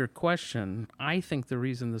answer your question, I think the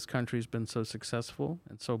reason this country's been so successful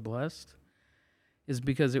and so blessed is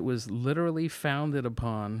because it was literally founded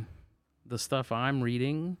upon the stuff I'm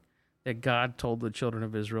reading that God told the children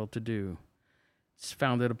of Israel to do. It's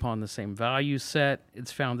founded upon the same value set.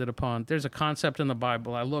 It's founded upon, there's a concept in the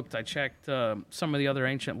Bible. I checked some of the other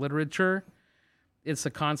ancient literature. It's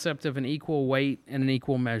the concept of an equal weight and an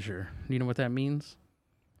equal measure. You know what that means?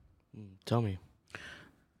 Tell me.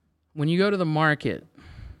 When you go to the market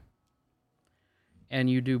and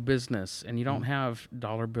you do business and you don't have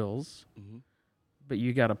dollar bills, but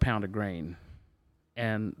you got a pound of grain,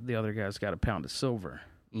 and the other guy's got a pound of silver.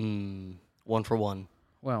 1 for 1.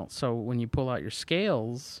 Well, so when you pull out your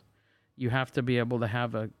scales, you have to be able to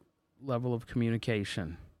have a level of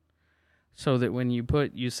communication. So that when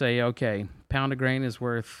you say, okay, pound of grain is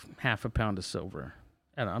worth half a pound of silver.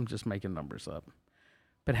 And I'm just making numbers up.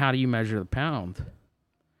 But how do you measure the pound?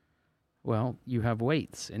 Well, you have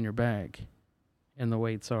weights in your bag. And the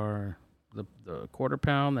weights are the quarter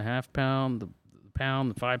pound, the half pound, the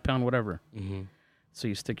pound, the 5 pound, whatever. Mm-hmm. So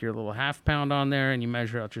you stick your little half pound on there and you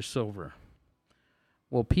measure out your silver.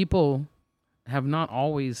 Well, people have not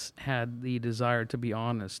always had the desire to be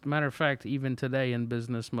honest. Matter of fact, even today in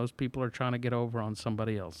business, most people are trying to get over on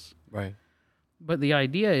somebody else. Right. But the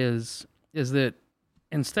idea is that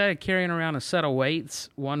instead of carrying around a set of weights,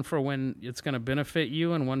 one for when it's going to benefit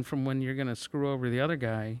you and one from when you're going to screw over the other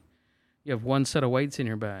guy, you have one set of weights in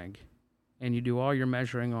your bag, and you do all your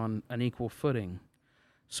measuring on an equal footing.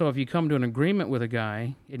 So if you come to an agreement with a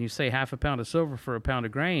guy and you say half a pound of silver for a pound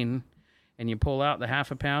of grain, and you pull out the half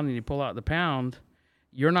a pound and you pull out the pound,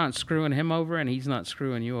 you're not screwing him over and he's not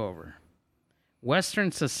screwing you over.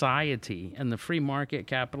 Western society and the free market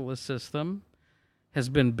capitalist system has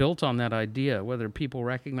been built on that idea, whether people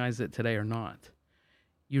recognize it today or not.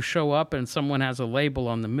 You show up and someone has a label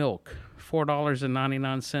on the milk,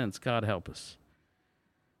 $4.99, God help us.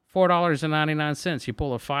 $4.99, you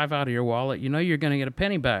pull a 5 out of your wallet, you know you're going to get a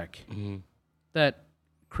penny back. Mm-hmm. That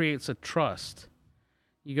creates a trust.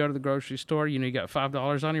 You go to the grocery store, you know you got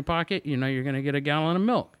 $5 on your pocket, you know you're going to get a gallon of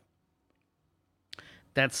milk.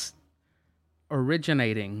 That's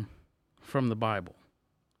originating from the Bible.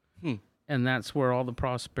 And that's where all the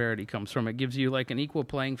prosperity comes from. It gives you like an equal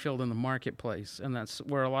playing field in the marketplace, and that's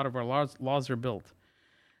where a lot of our laws are built.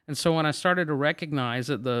 And so when I started to recognize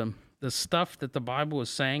that the stuff that the Bible was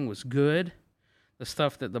saying was good, the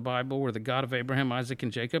stuff that the Bible, where the God of Abraham, Isaac,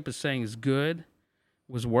 and Jacob is saying is good,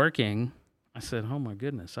 was working, I said, oh my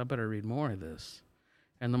goodness, I better read more of this.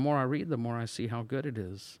 And the more I read, the more I see how good it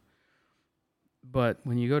is. But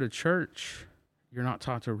when you go to church, you're not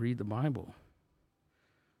taught to read the Bible.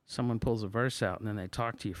 Someone pulls a verse out and then they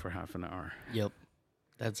talk to you for half an hour. Yep.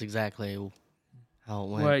 That's exactly how it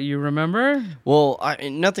went. What, you remember? Well,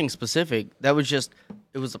 nothing specific. That was just,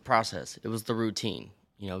 it was the process. It was the routine.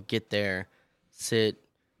 Get there, sit,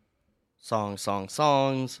 songs,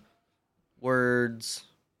 words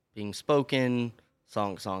being spoken,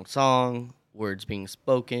 song, words being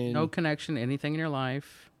spoken. No connection to anything in your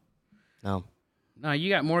life. No. No, you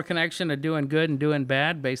got more connection to doing good and doing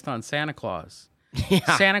bad based on Santa Claus.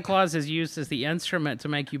 Yeah. Santa Claus is used as the instrument to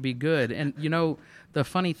make you be good. And, the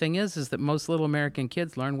funny thing is that most little American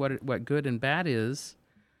kids learn what good and bad is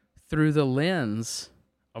through the lens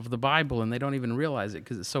of the Bible, and they don't even realize it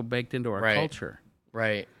because it's so baked into our culture.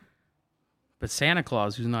 Right. But Santa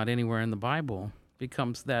Claus, who's not anywhere in the Bible,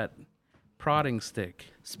 becomes that prodding stick.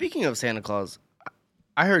 Speaking of Santa Claus,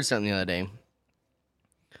 I heard something the other day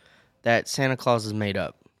that Santa Claus is made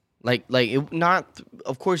up.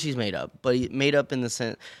 Of course he's made up, but he's made up in the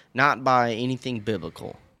sense, not by anything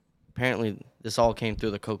biblical. Apparently, this all came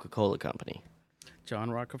through the Coca-Cola company.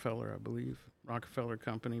 John Rockefeller, I believe. Rockefeller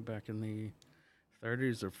Company back in the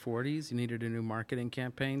 30s or 40s. He needed a new marketing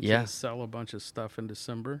campaign to sell a bunch of stuff in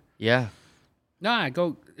December. Yeah.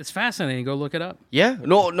 No, it's fascinating. Go look it up. Yeah.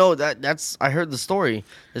 No, that's I heard the story.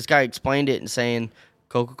 This guy explained it and saying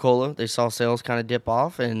Coca-Cola, they saw sales kind of dip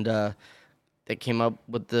off, and they came up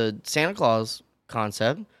with the Santa Claus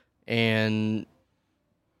concept, and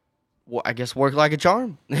I guess worked like a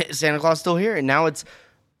charm. Santa Claus still here, and now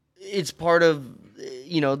it's part of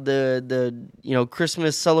the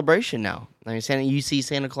Christmas celebration now. You see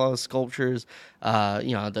Santa Claus sculptures,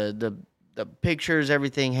 the pictures,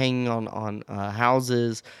 everything hanging on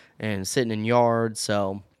houses and sitting in yards.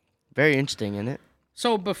 So very interesting, isn't it?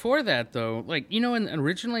 So before that, though,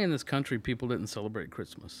 originally in this country, people didn't celebrate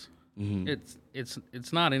Christmas. Mm-hmm.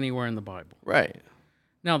 It's not anywhere in the Bible. Right.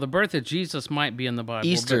 Now, the birth of Jesus might be in the Bible.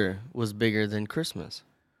 Easter was bigger than Christmas.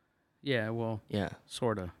 Yeah, well,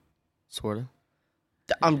 sorta.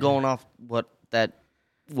 I'm going off what that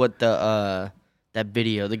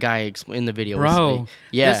video, the guy in the video was saying.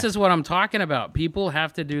 Yeah. This is what I'm talking about. People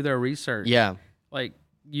have to do their research. Yeah. Like,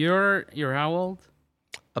 you're how old?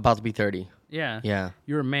 About to be 30. Yeah. Yeah.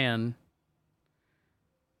 You're a man.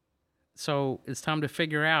 So it's time to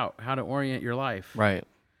figure out how to orient your life. Right.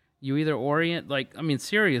 You either orient,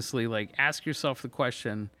 seriously, ask yourself the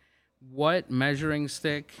question, what measuring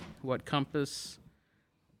stick, what compass,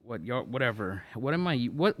 whatever,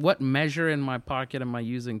 what measure in my pocket am I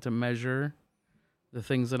using to measure the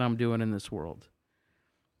things that I'm doing in this world?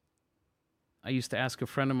 I used to ask a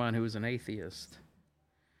friend of mine who was an atheist.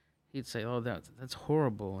 He'd say, oh, that's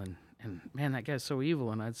horrible, and man, that guy's so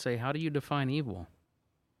evil. And I'd say, how do you define evil?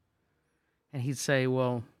 And he'd say,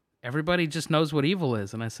 well, everybody just knows what evil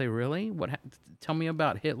is. And I say, really? Tell me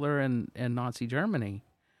about Hitler and Nazi Germany.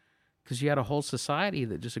 Because you had a whole society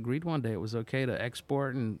that just agreed one day it was okay to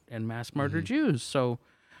export and mass murder Jews. So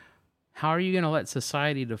how are you going to let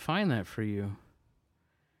society define that for you?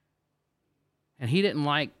 And he didn't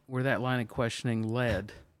like where that line of questioning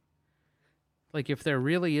led. Like, if there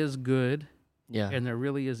really is good and there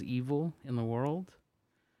really is evil in the world,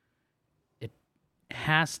 it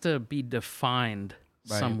has to be defined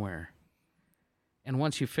somewhere. And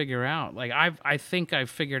once you figure out, like, I think I've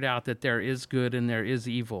figured out that there is good and there is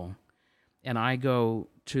evil. And I go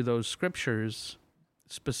to those scriptures,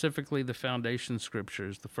 specifically the foundation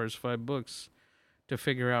scriptures, the first 5 books, to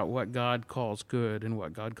figure out what God calls good and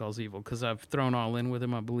what God calls evil. Because I've thrown all in with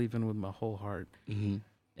him. I believe in with my whole heart. Mm-hmm.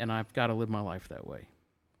 And I've got to live my life that way.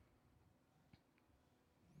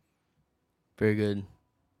 Very good.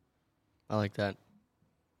 I like that.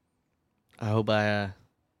 I hope I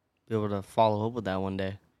be able to follow up with that one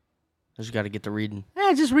day. I just got to get to reading.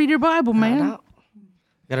 Yeah, just read your Bible, man.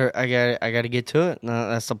 I gotta get to it. No,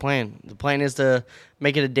 that's the plan. The plan is to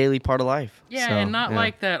make it a daily part of life. Yeah, so, and not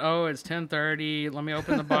like that. Oh, it's 10:30. Let me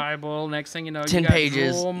open the Bible. Next thing you know, 10 you got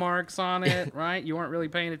pages, rule marks on it. Right? You weren't really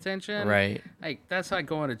paying attention. Right. Like, that's like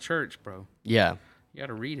going to church, bro. Yeah. You got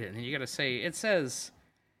to read it, and you got to say. It says,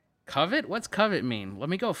 "Covet." What's covet mean? Let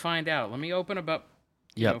me go find out. Let me open up.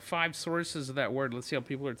 You know, 5 sources of that word. Let's see how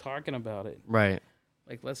people are talking about it. Right.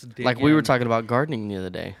 Like, let's dig Like, we were talking about gardening the other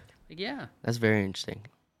day. Like, yeah. That's very interesting.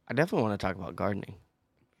 I definitely want to talk about gardening.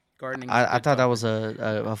 Gardening. I thought that was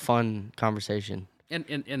a fun conversation.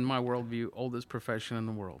 In my worldview, oldest profession in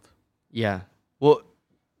the world. Yeah. Well,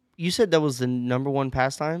 you said that was the number 1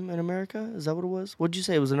 pastime in America? Is that what it was? What'd you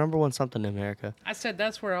say? It was the number 1 something in America. I said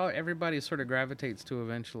that's where everybody sort of gravitates to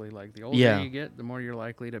eventually. Like, the older you get, the more you're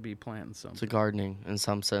likely to be planting something. To gardening in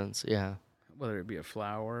some sense, yeah. Whether it be a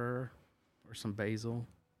flower or some basil.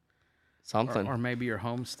 Something. Or maybe you're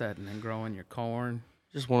homesteading and growing your corn.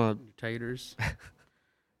 Just want to taters.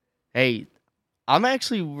 Hey, I'm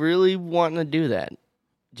actually really wanting to do that.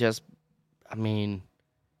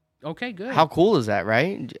 Okay, good. How cool is that,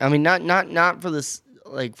 right? I mean, not for this,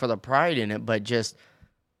 like, for the pride in it, but just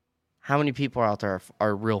how many people out there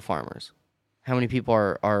are real farmers? How many people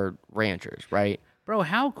are ranchers, right? Bro,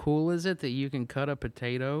 how cool is it that you can cut a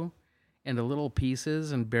potato into little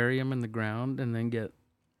pieces and bury them in the ground and then get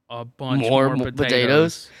a bunch more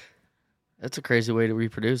potatoes? That's a crazy way to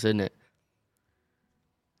reproduce, isn't it?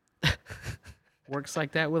 Works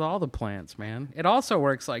like that with all the plants, man. It also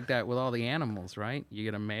works like that with all the animals, right? You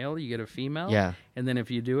get a male, you get a female. Yeah. And then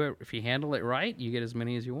if you handle it right, you get as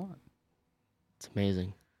many as you want. It's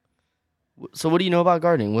amazing. So what do you know about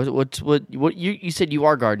gardening? What you said you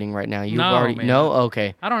are gardening right now? No?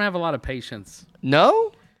 Okay. I don't have a lot of patience.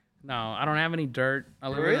 No? No, I don't have any dirt. I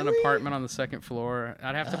live in an apartment on the 2nd floor.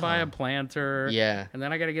 I'd have to buy a planter. Yeah. And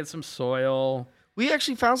then I got to get some soil. We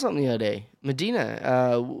actually found something the other day.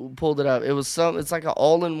 Medina pulled it up. It's like an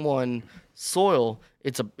all-in-one soil.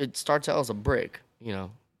 It starts out as a brick,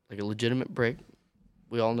 like a legitimate brick.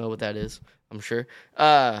 We all know what that is, I'm sure.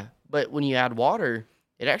 But when you add water,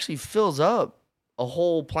 it actually fills up a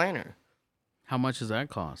whole planter. How much does that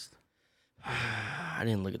cost? I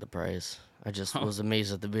didn't look at the price. I just was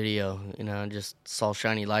amazed at the video, just saw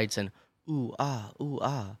shiny lights and ooh, ah.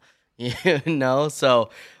 So,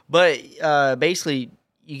 but basically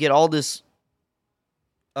you get all this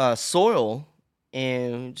soil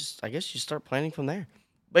and I guess you start planting from there.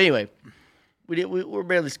 But anyway, we're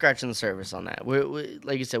barely scratching the surface on that. We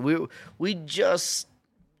like you said, we just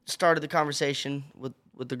started the conversation with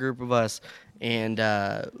the group of us, and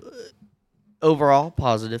overall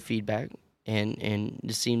positive feedback and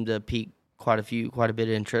just seemed to pique quite a bit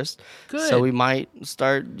of interest. Good. So we might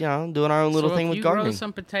start, doing our own little thing with gardening. Grow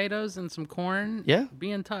some potatoes and some corn, be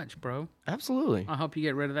in touch, bro. Absolutely. I'll help you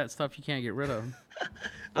get rid of that stuff you can't get rid of.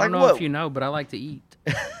 I Like don't know what? if you know, but I like to eat.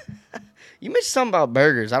 You mentioned something about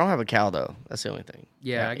burgers. I don't have a cow, though. That's the only thing.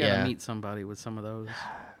 Yeah, I got to meet somebody with some of those.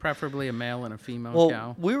 Preferably a male and a female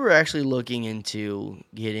cow. We were actually looking into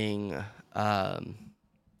getting,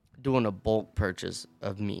 doing a bulk purchase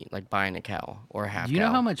of meat, like buying a cow or a half cow. Do you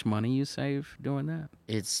know how much money you save doing that?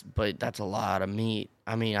 But that's a lot of meat.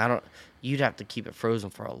 I mean, you'd have to keep it frozen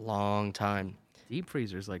for a long time. Deep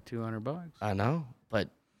freezer's like $200. I know, but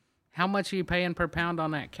how much are you paying per pound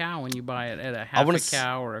on that cow when you buy it at a half a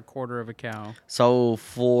cow or a quarter of a cow? So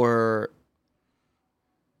for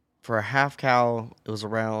a half cow, it was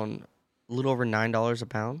around a little over $9 a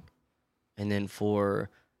pound, and then for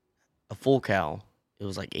a full cow, it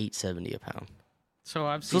was like $8.70 a pound. So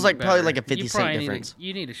it was like probably like a 50-cent difference.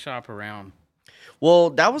 You need to shop around. Well,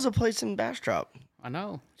 that was a place in Bastrop. I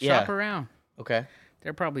know. Yeah. Shop around. Okay.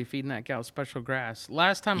 They're probably feeding that cow special grass.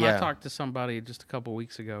 Last time I Yeah. talked to somebody just a couple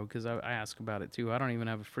weeks ago, because I asked about it too. I don't even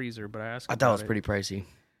have a freezer, but I asked I about thought it was it. pretty pricey.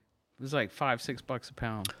 It was like $5-6 a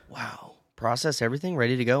pound. Wow. Process everything,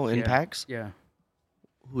 ready to go in Yeah. packs? Yeah.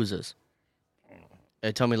 Who is this?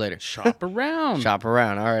 Hey, tell me later. Shop around. Shop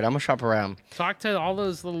around. All right, I'm going to shop around. Talk to all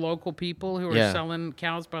those little local people who are Yeah. selling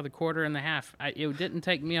cows by the quarter and the half. It didn't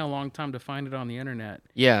take me a long time to find it on the internet.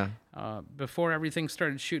 Yeah. Before everything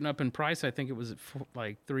started shooting up in price, I think it was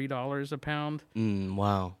like $3 a pound.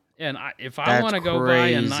 Wow. And if I That's want to go buy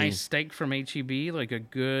a crazy. nice steak from HEB, like a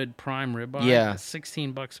good prime ribeye, Yeah. it's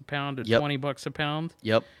 $16 a pound to Yep. $20 a pound.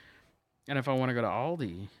 Yep. And if I want to go to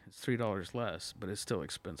Aldi, it's $3 less, but it's still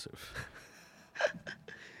expensive.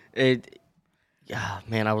 Yeah,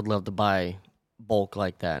 man, I would love to buy bulk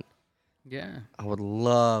like that. Yeah. I would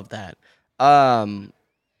love that. Oh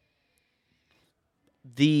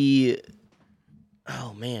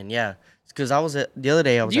man, yeah. Because I was the other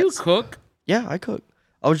day. I was. Do you cook? Yeah, I cook.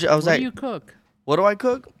 I was What like, do you cook? what do I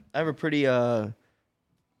cook? I have a pretty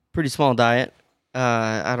small diet.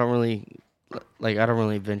 I don't really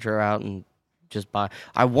venture out and just buy.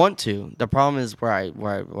 I want to. The problem is where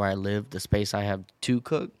I live, the space I have to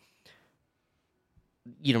cook.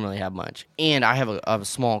 You don't really have much, and I have a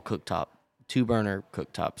small cooktop, 2-burner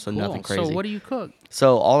cooktop, so nothing crazy. So what do you cook?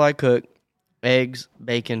 So all I cook, eggs,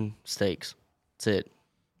 bacon, steaks. That's it.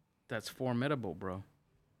 That's formidable, bro.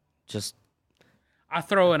 Just I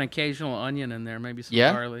throw an occasional onion in there, maybe some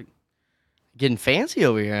Yeah? garlic, getting fancy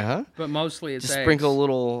over here, huh? but mostly it's Just eggs. sprinkle a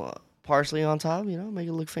little parsley on top, make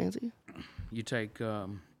it look fancy. You take a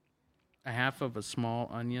half of a small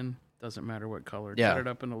onion, doesn't matter what color. Yeah. Cut it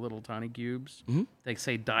up into little tiny cubes. Mhm. They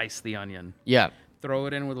say dice the onion. Yeah. Throw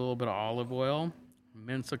it in with a little bit of olive oil.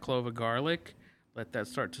 Mince a clove of garlic. Let that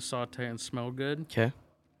start to saute and smell good. Okay.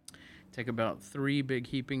 Take about 3 big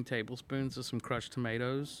heaping tablespoons of some crushed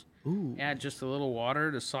tomatoes. Ooh. Add just a little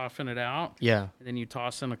water to soften it out. Yeah. And then you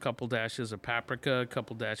toss in a couple dashes of paprika, a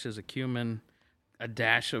couple dashes of cumin, a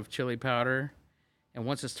dash of chili powder. And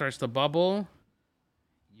once it starts to bubble,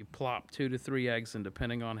 you plop 2 to 3 eggs in,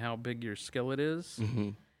 depending on how big your skillet is. Mm-hmm.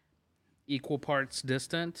 Equal parts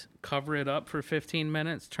distant. Cover it up for 15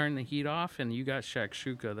 minutes. Turn the heat off, and you got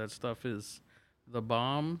shakshuka. That stuff is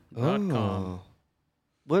thebomb.com. Oh.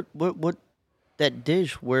 What that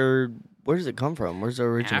dish? Where does it come from? Where's the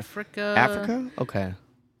origin? Africa. Africa? Okay.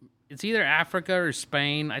 It's either Africa or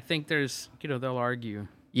Spain. I think there's, they'll argue.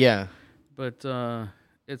 Yeah. But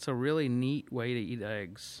it's a really neat way to eat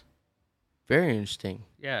eggs. Very interesting.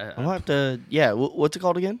 Yeah. I'll have to. Yeah. What's it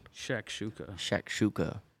called again? Shakshuka.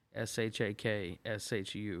 Shakshuka.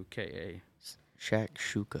 SHAKSHUKA.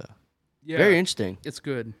 Shakshuka. Yeah. Very interesting. It's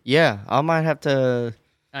good. Yeah, I might have to.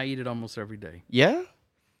 I eat it almost every day. Yeah.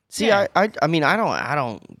 See, Yeah. I mean, I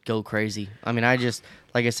don't go crazy. I mean, I just,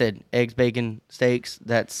 like I said, eggs, bacon, steaks.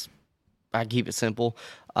 I keep it simple.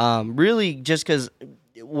 Really, just because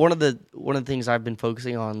one of the things I've been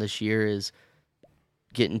focusing on this year is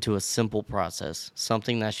getting to a simple process,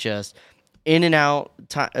 something that's just in and out,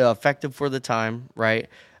 effective for the time, right?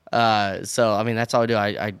 So I mean, that's all I do.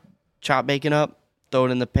 I chop bacon up, throw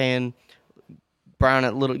it in the pan, brown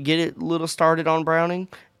it get it a little started on browning,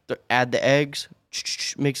 add the eggs,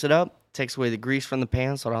 mix it up, takes away the grease from the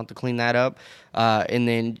pan, so I don't have to clean that up, and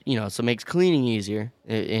then so it makes cleaning easier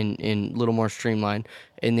and a little more streamlined.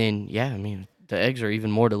 And then I mean, the eggs are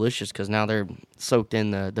even more delicious because now they're soaked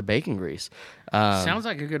in the bacon grease. Sounds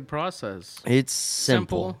like a good process. It's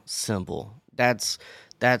simple. That's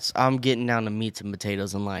I'm getting down to meats and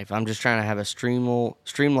potatoes in life. I'm just trying to have a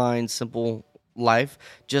streamlined, simple life,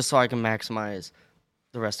 just so I can maximize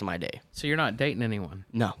the rest of my day. So you're not dating anyone?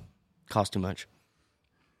 No, costs too much.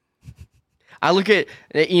 I look at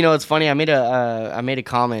it's funny. I made a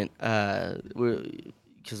comment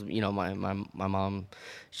because my mom,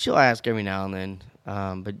 she'll ask every now and then,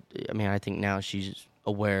 but I mean I think now she's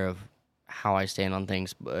aware of how I stand on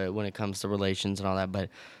things when it comes to relations and all that. But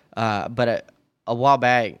a while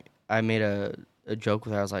back I made a joke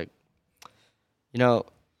with her. I was like,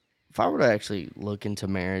 if I were to actually look into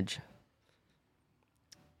marriage,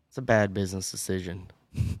 it's a bad business decision.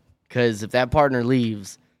 Because if that partner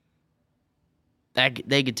leaves,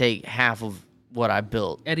 they could take half of what I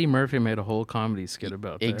built. Eddie Murphy made a whole comedy skit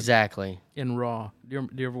about that. Exactly. In Raw. Do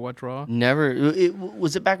you ever watch Raw? Never.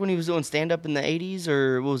 Was it back when he was doing stand-up in the 80s?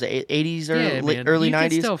 Or what was it, 80s or Man. early you 90s? You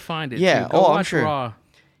can still find it, Yeah. too. Go watch I'm sure. Raw.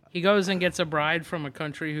 He goes and gets a bride from a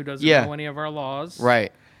country who doesn't know any of our laws.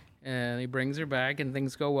 Right. And he brings her back, and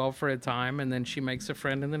things go well for a time, and then she makes a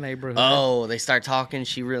friend in the neighborhood. Oh, they start talking.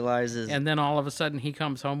 She realizes. And then all of a sudden, he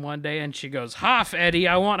comes home one day, and she goes, "Hoff, Eddie,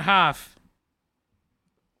 I want Hoff."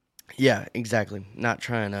 Yeah, exactly. Not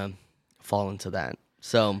trying to fall into that.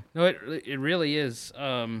 So No, it really is.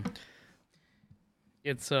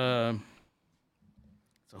 It's a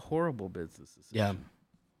horrible business decision. yeah,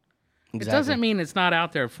 exactly. It doesn't mean it's not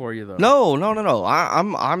out there for you, though. No.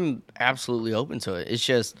 I'm absolutely open to it. It's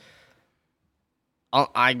just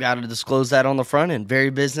I got to disclose that on the front end.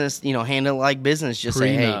 Very business, handle it like business. Just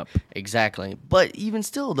say, hey, exactly. But even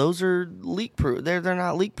still, those are leak proof. They're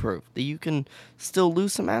not leak proof. That you can still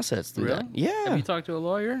lose some assets through that. Yeah. Have you talked to a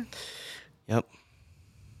lawyer? Yep.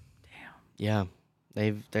 Damn. Yeah.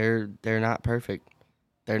 They're not perfect.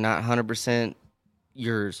 They're not 100%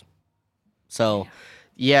 yours. So,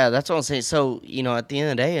 yeah, that's what I'm saying. So, at the end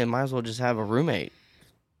of the day, I might as well just have a roommate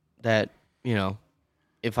that,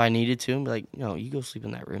 if I needed to, be like, you go sleep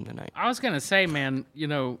in that room tonight. I was going to say, man,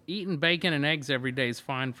 eating bacon and eggs every day is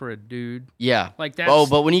fine for a dude. Yeah. Like that's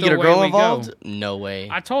but when you get a girl involved, no way.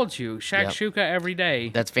 I told you, shakshuka every day.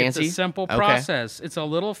 That's fancy? It's a simple process. It's a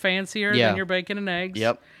little fancier than your bacon and eggs.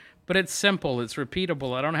 Yep. But it's simple. It's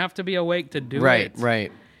repeatable. I don't have to be awake to do it.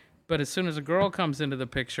 Right. But as soon as a girl comes into the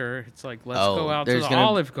picture, it's like, let's go out to the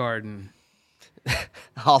Olive Garden.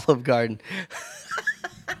 Olive Garden.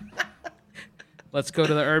 Let's go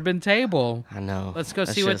to the Urban Table. I know. Let's go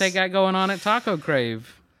see what they got going on at Taco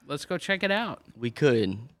Crave. Let's go check it out. We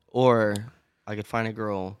could. Or I could find a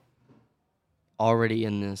girl already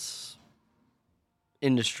in this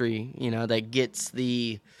industry, that gets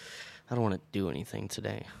the, I don't want to do anything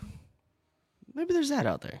today. Maybe there's that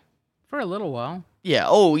out there. For a little while. Yeah.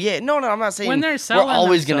 Oh, yeah. No, I'm not saying when they're selling we're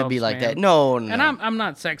always going to be like that. No. And I'm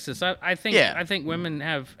not sexist. I think women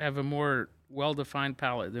have a more well-defined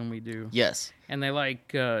palate than we do. Yes. And they like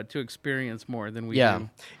to experience more than we do. And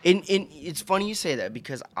it's funny you say that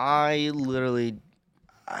because I literally,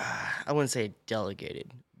 I wouldn't say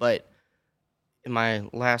delegated, but in my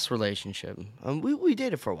last relationship, we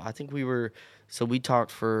dated for a while. I think we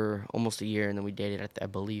talked for almost a year, and then we dated, I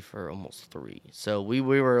believe, for almost 3. So we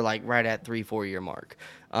were like right at 3-4 year mark.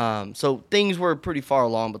 So things were pretty far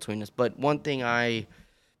along between us. But one thing I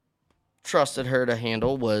trusted her to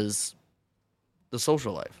handle was the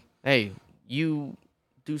social life. Hey, you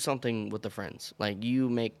do something with the friends. Like, you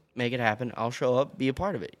make it happen. I'll show up, be a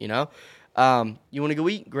part of it, You want to go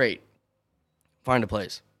eat? Great. Find a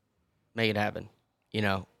place. Make it happen.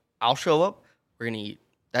 I'll show up. We're going to eat.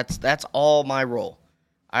 That's all my role.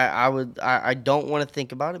 I don't want to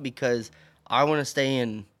think about it because I want to stay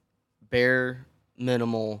in bare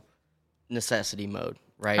minimal necessity mode,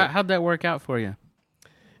 right? How'd that work out for you?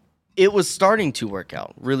 It was starting to work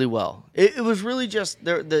out really well. It was really just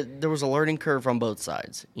there was a learning curve on both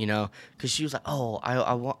sides, because she was like, "Oh,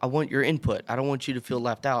 I want your input. I don't want you to feel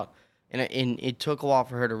left out." And it took a while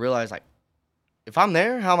for her to realize, like, if I'm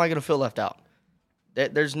there, how am I going to feel left out?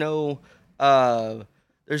 There's no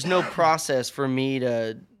process for me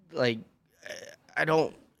to, like, I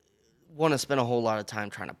don't want to spend a whole lot of time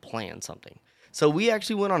trying to plan something. So we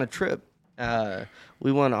actually went on a trip.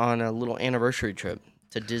 We went on a little anniversary trip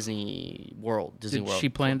to Disney World. She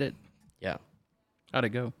planned it? Yeah. How'd it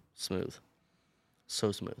go? Smooth.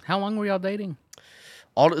 So smooth. How long were y'all dating?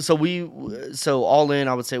 All in,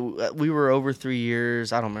 I would say we were over 3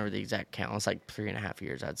 years. I don't remember the exact count. It's like 3.5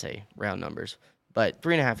 years, I'd say, round numbers. But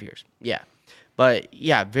 3.5 years. Yeah. But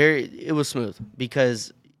yeah, it was smooth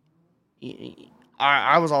because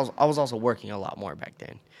I was also working a lot more back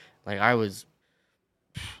then. Like,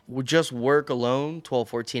 would just work alone 12,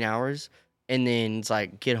 14 hours, and then it's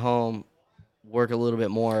like get home, work a little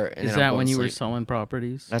bit more. And Is that when you were selling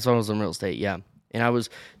properties? That's when I was in real estate, yeah. And I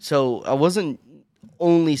wasn't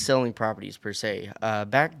only selling properties per se.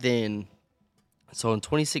 Back then, so in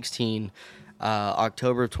 2016,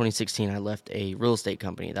 October of 2016, I left a real estate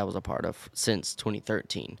company that I was a part of since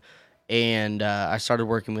 2013. And I started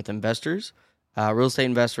working with investors, real estate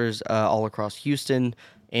investors all across Houston,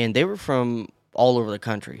 and they were from all over the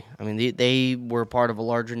country. I mean, they were part of a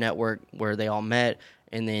larger network where they all met,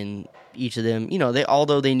 and then each of them,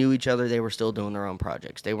 although they knew each other, they were still doing their own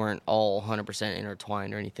projects. They weren't all 100%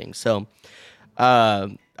 intertwined or anything. So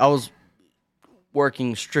I was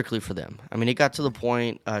working strictly for them. I mean, it got to the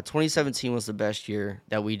point, 2017 was the best year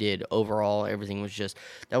that we did overall. Everything was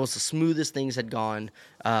that was the smoothest things had gone.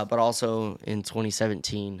 But also in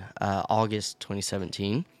 2017, August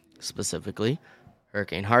 2017 specifically,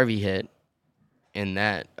 Hurricane Harvey hit, and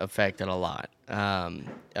that affected a lot.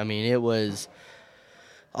 I mean, it was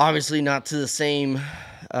obviously not to the same,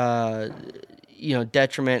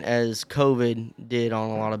 detriment as COVID did on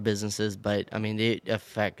a lot of businesses, but I mean, it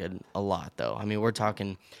affected a lot though. I mean, we're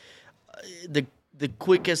talking the the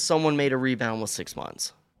quickest someone made a rebound was 6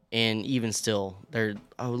 months, and even still, they're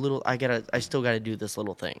a little. I still gotta do this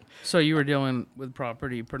little thing. So you were dealing with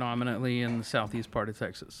property predominantly in the southeast part of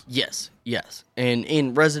Texas. Yes, and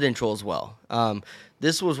in residential as well.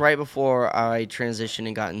 This was right before I transitioned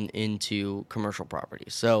and gotten into commercial property.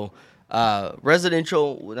 So,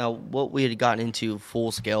 residential. Now, what we had gotten into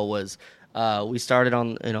full scale was we started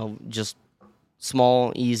on just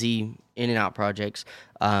small, easy in and out projects.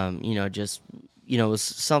 It was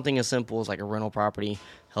something as simple as like a rental property,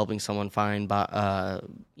 helping someone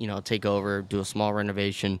take over, do a small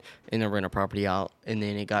renovation, and then rent a property out. And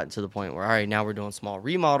then it got to the point where, all right, now we're doing small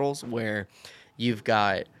remodels where you've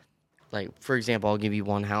got, like, for example, I'll give you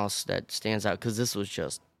one house that stands out because this was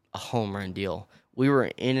just a home run deal. We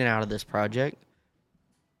were in and out of this project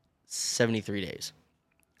 73 days.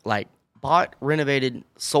 Like, bought, renovated,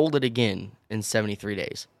 sold it again in 73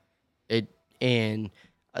 days.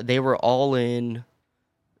 They were all in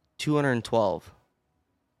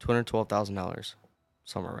 $212,000,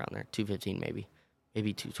 somewhere around there, 215 maybe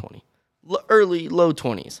 220, low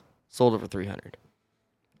 20s. Sold it for 300,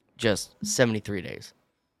 just 73 days.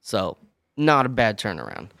 So not a bad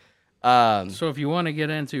turnaround. So if you want to get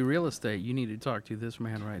into real estate, you need to talk to this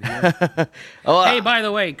man right here. Oh, hey, by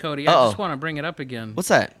the way, Cody, I just want to bring it up again. What's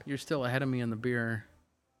that? You're still ahead of me in the beer.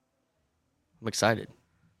 I'm excited.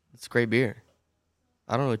 It's great beer.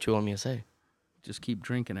 I don't know what you want me to say. Just keep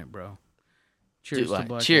drinking it, bro. Cheers to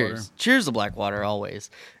Blackwater. Cheers to Blackwater, always.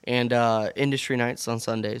 And industry nights on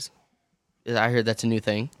Sundays. I heard that's a new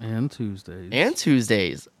thing. And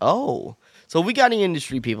Tuesdays. Oh. So we got any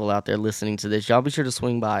industry people out there listening to this. Y'all be sure to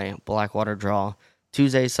swing by Blackwater Draw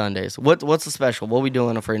Tuesdays, Sundays. What's the special? What are we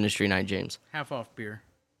doing for industry night, James? Half off beer.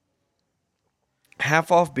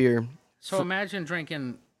 Half off beer. So imagine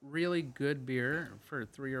drinking really good beer for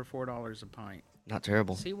 $3 or $4 a pint. Not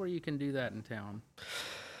terrible. See where you can do that in town.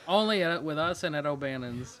 Only with us and at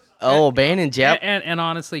O'Bannon's. Oh, O'Bannon's, yep. And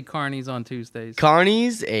honestly, Carney's on Tuesdays.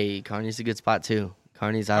 Carney's a good spot too. I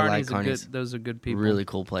like Carney's. Those are good people. Really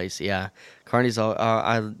cool place, yeah. Carney's,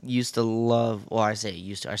 I used to love, well, I say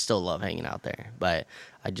used to, I still love hanging out there, but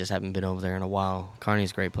I just haven't been over there in a while. Carney's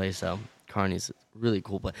a great place, though. Carney's a really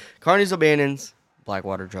cool place. Carney's, O'Bannon's,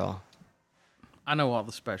 Blackwater Draw. I know all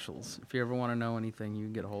the specials. If you ever want to know anything, you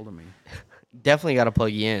can get a hold of me. Definitely got to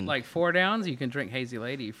plug you in. Like 4 downs, you can drink Hazy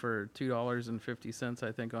Lady for $2.50,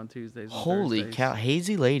 I think, on Tuesdays and Holy Thursdays. cow,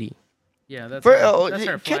 Hazy Lady. Yeah, that's our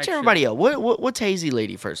catch flagship. everybody up. What's Hazy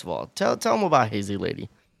Lady, first of all? Tell them about Hazy Lady.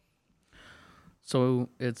 So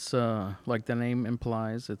it's, like the name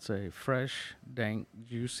implies, it's a fresh, dank,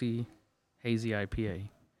 juicy, hazy IPA.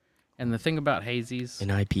 And the thing about hazies... An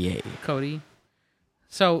IPA. Cody.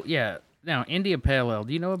 So, yeah. Now, India Pale Ale.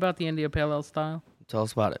 Do you know about the India Pale Ale style? Tell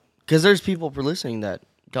us about it. Because there's people for listening that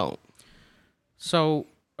don't. So,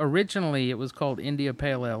 originally it was called India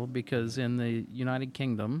Pale Ale because in the United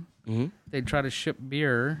Kingdom, they'd try to ship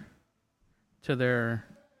beer to their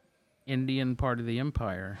Indian part of the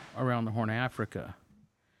empire around the Horn of Africa.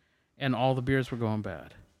 And all the beers were going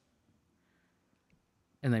bad.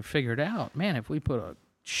 And they figured out, man, if we put a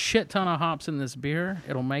shit ton of hops in this beer,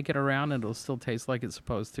 it'll make it around and it'll still taste like it's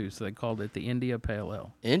supposed to. So they called it the India Pale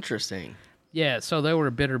Ale. Interesting. Yeah, so they were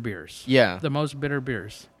bitter beers. Yeah. The most bitter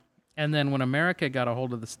beers. And then when America got a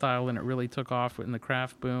hold of the style and it really took off in the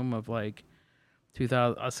craft boom of like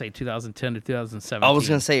 2010 to 2017. I was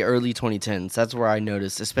going to say early 2010s. That's where I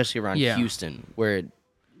noticed, especially around Houston, where it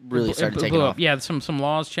really started taking off. Yeah, some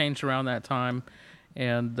laws changed around that time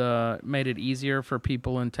and made it easier for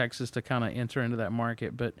people in Texas to kind of enter into that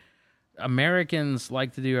market. But Americans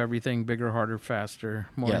like to do everything bigger, harder, faster,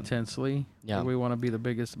 more intensely. Yeah. We want to be the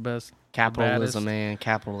biggest, best, capitalism, man.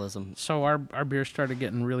 Capitalism. So our beer started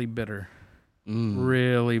getting really bitter.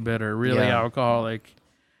 Really bitter, really alcoholic,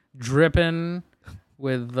 dripping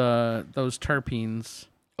with those terpenes.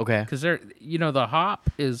 Okay. Because the hop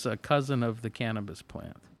is a cousin of the cannabis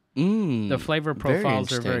plant. The flavor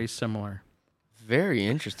profiles are very similar. Very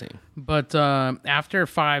interesting. But after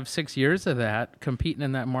 5-6 years of that, competing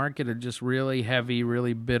in that market of just really heavy,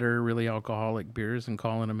 really bitter, really alcoholic beers and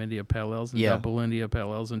calling them India Pale Ales and double India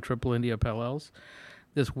Pale Ales and triple India Pale Ales,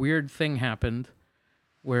 this weird thing happened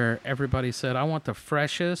where everybody said, I want the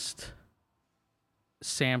freshest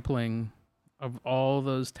sampling of all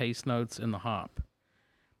those taste notes in the hop.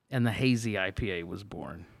 And the Hazy IPA was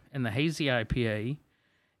born. And the Hazy IPA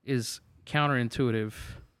is counterintuitive.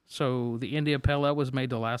 So the India Pale Ale was made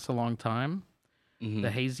to last a long time.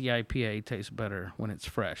 The Hazy IPA tastes better when it's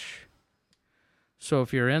fresh. So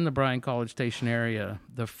if you're in the Bryan College Station area,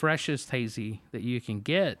 the freshest hazy that you can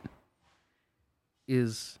get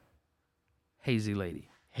is Hazy Lady.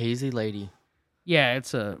 Hazy Lady. Yeah,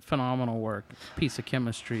 it's a phenomenal piece of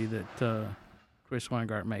chemistry that Chris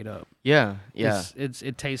Weingart made up. Yeah.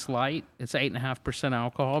 It tastes light. It's 8.5%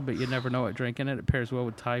 alcohol, but you never know it drinking it. It pairs well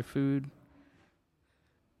with Thai food.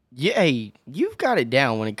 Yeah, hey, you've got it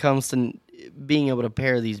down when it comes to being able to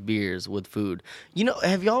pair these beers with food.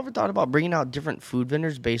 Have y'all ever thought about bringing out different food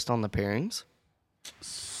vendors based on the pairings?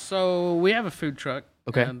 So we have a food truck.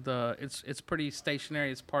 Okay. And it's pretty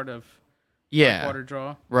stationary. It's part of Water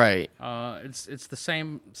Draw. Right. It's the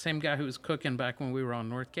same guy who was cooking back when we were on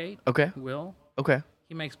Northgate. Okay. Will. Okay.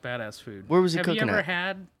 He makes badass food. Where was he cooking at? Have you ever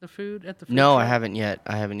had the food at the food No, truck?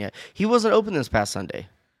 I haven't yet. He wasn't open this past Sunday.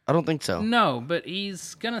 I don't think so. No, but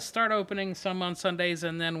he's going to start opening some on Sundays,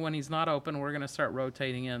 and then when he's not open, we're going to start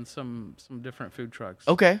rotating in some different food trucks.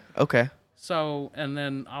 Okay. So, and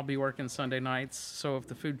then I'll be working Sunday nights. So if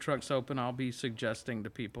the food truck's open, I'll be suggesting to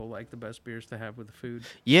people like the best beers to have with the food.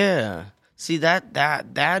 Yeah. See,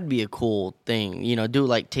 that'd be a cool thing. Do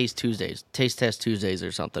like Taste Test Tuesdays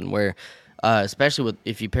or something where, especially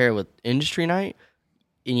if you pair it with Industry Night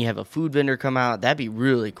and you have a food vendor come out, that'd be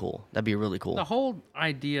really cool. The whole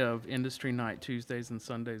idea of Industry Night Tuesdays and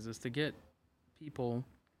Sundays is to get people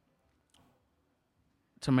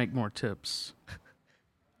to make more tips.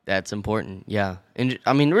 That's important, yeah. And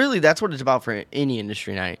I mean, really, that's what it's about for any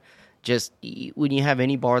industry night. Just when you have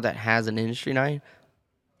any bar that has an industry night,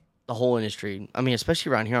 the whole industry, I mean,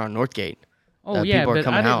 especially around here on Northgate. Oh, yeah, but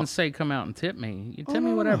I didn't say come out and tip me. You tip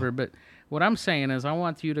me whatever, but what I'm saying is I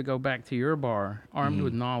want you to go back to your bar armed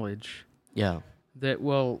with knowledge that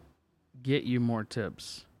will get you more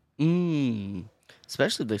tips.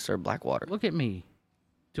 Especially if they serve Blackwater. Look at me.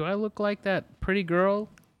 Do I look like that pretty girl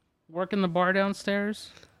working the bar downstairs?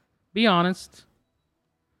 Be honest.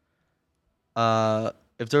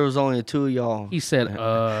 If there was only the two of y'all. He said,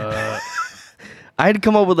 I had to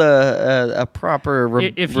come up with a proper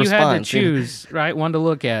response. If you had to choose, right, one to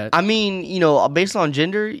look at. I mean, based on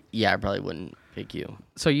gender, yeah, I probably wouldn't pick you.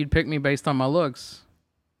 So you'd pick me based on my looks?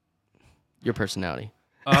 Your personality.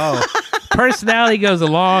 Oh, personality goes a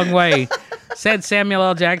long way. Said Samuel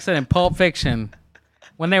L. Jackson in Pulp Fiction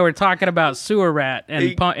when they were talking about sewer rat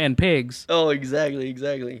and pigs. Oh,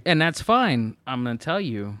 exactly. And that's fine. I'm going to tell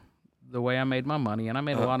you the way I made my money, and I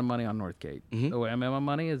made a lot of money on Northgate. Mm-hmm. The way I made my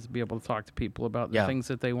money is to be able to talk to people about the things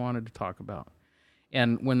that they wanted to talk about.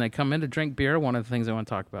 And when they come in to drink beer, one of the things they want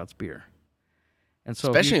to talk about is beer. And so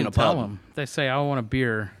especially if you in a can tell pub. them, they say, I want a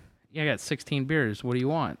beer. Yeah, I got 16 beers. What do you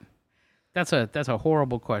want? That's a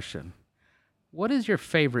horrible question. What is your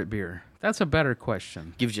favorite beer? That's a better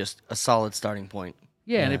question. Gives you a solid starting point.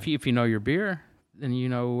 Yeah, and if you know your beer, then you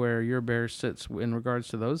know where your beer sits in regards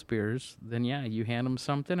to those beers, then yeah, you hand them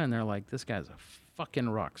something and they're like, this guy's a fucking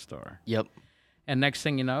rock star. Yep. And next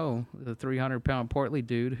thing you know, the 300-pound portly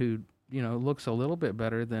dude who, looks a little bit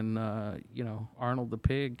better than, Arnold the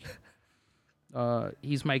Pig,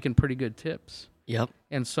 he's making pretty good tips. Yep.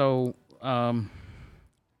 And so,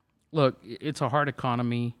 look, it's a hard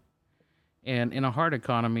economy. And in a hard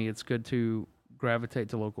economy, it's good to gravitate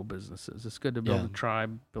to local businesses. It's good to build a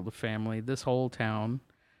tribe, build a family. This whole town,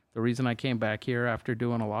 the reason I came back here after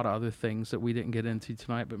doing a lot of other things that we didn't get into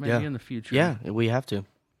tonight, but maybe in the future. Yeah, we have to.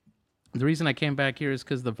 The reason I came back here is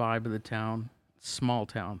because the vibe of the town, small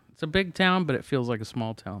town. It's a big town, but it feels like a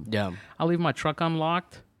small town. Yeah. I'll leave my truck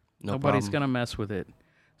unlocked. Nobody's problem. going to mess with it.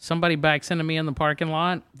 Somebody backs into me in the parking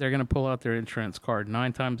lot, they're going to pull out their insurance card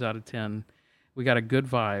 9 times out of 10. We got a good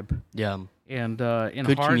vibe. Yeah. And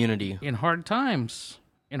good community. In hard times,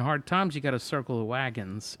 you got to circle the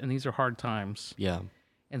wagons, and these are hard times. Yeah.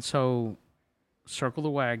 And so, circle the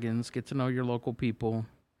wagons, get to know your local people,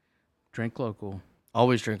 drink local.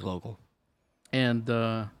 Always drink local. And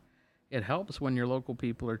it helps when your local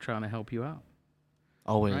people are trying to help you out.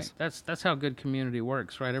 Always. Right? That's how good community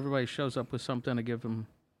works, right? Everybody shows up with something to give them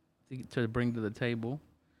to bring to the table.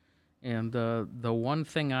 And the one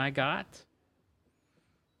thing I got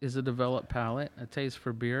is a developed palate, a taste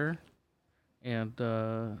for beer, and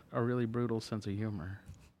a really brutal sense of humor.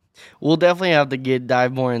 We'll definitely have to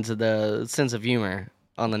dive more into the sense of humor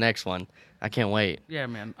on the next one. I can't wait. Yeah,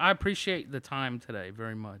 man. I appreciate the time today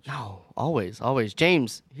very much. No, always.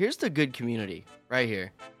 James, here's the good community right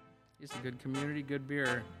here. It's a good community, good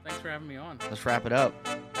beer. Thanks for having me on. Let's wrap it up.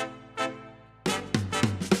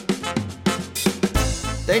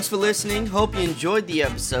 Thanks for listening. Hope you enjoyed the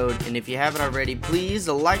episode. And if you haven't already, please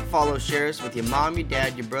like, follow, share us with your mom, your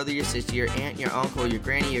dad, your brother, your sister, your aunt, your uncle, your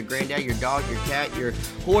granny, your granddad, your dog, your cat, your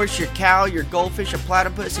horse, your cow, your goldfish, your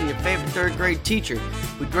platypus, and your favorite third grade teacher.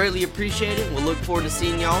 We greatly appreciate it. We'll look forward to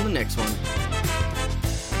seeing y'all on the next one.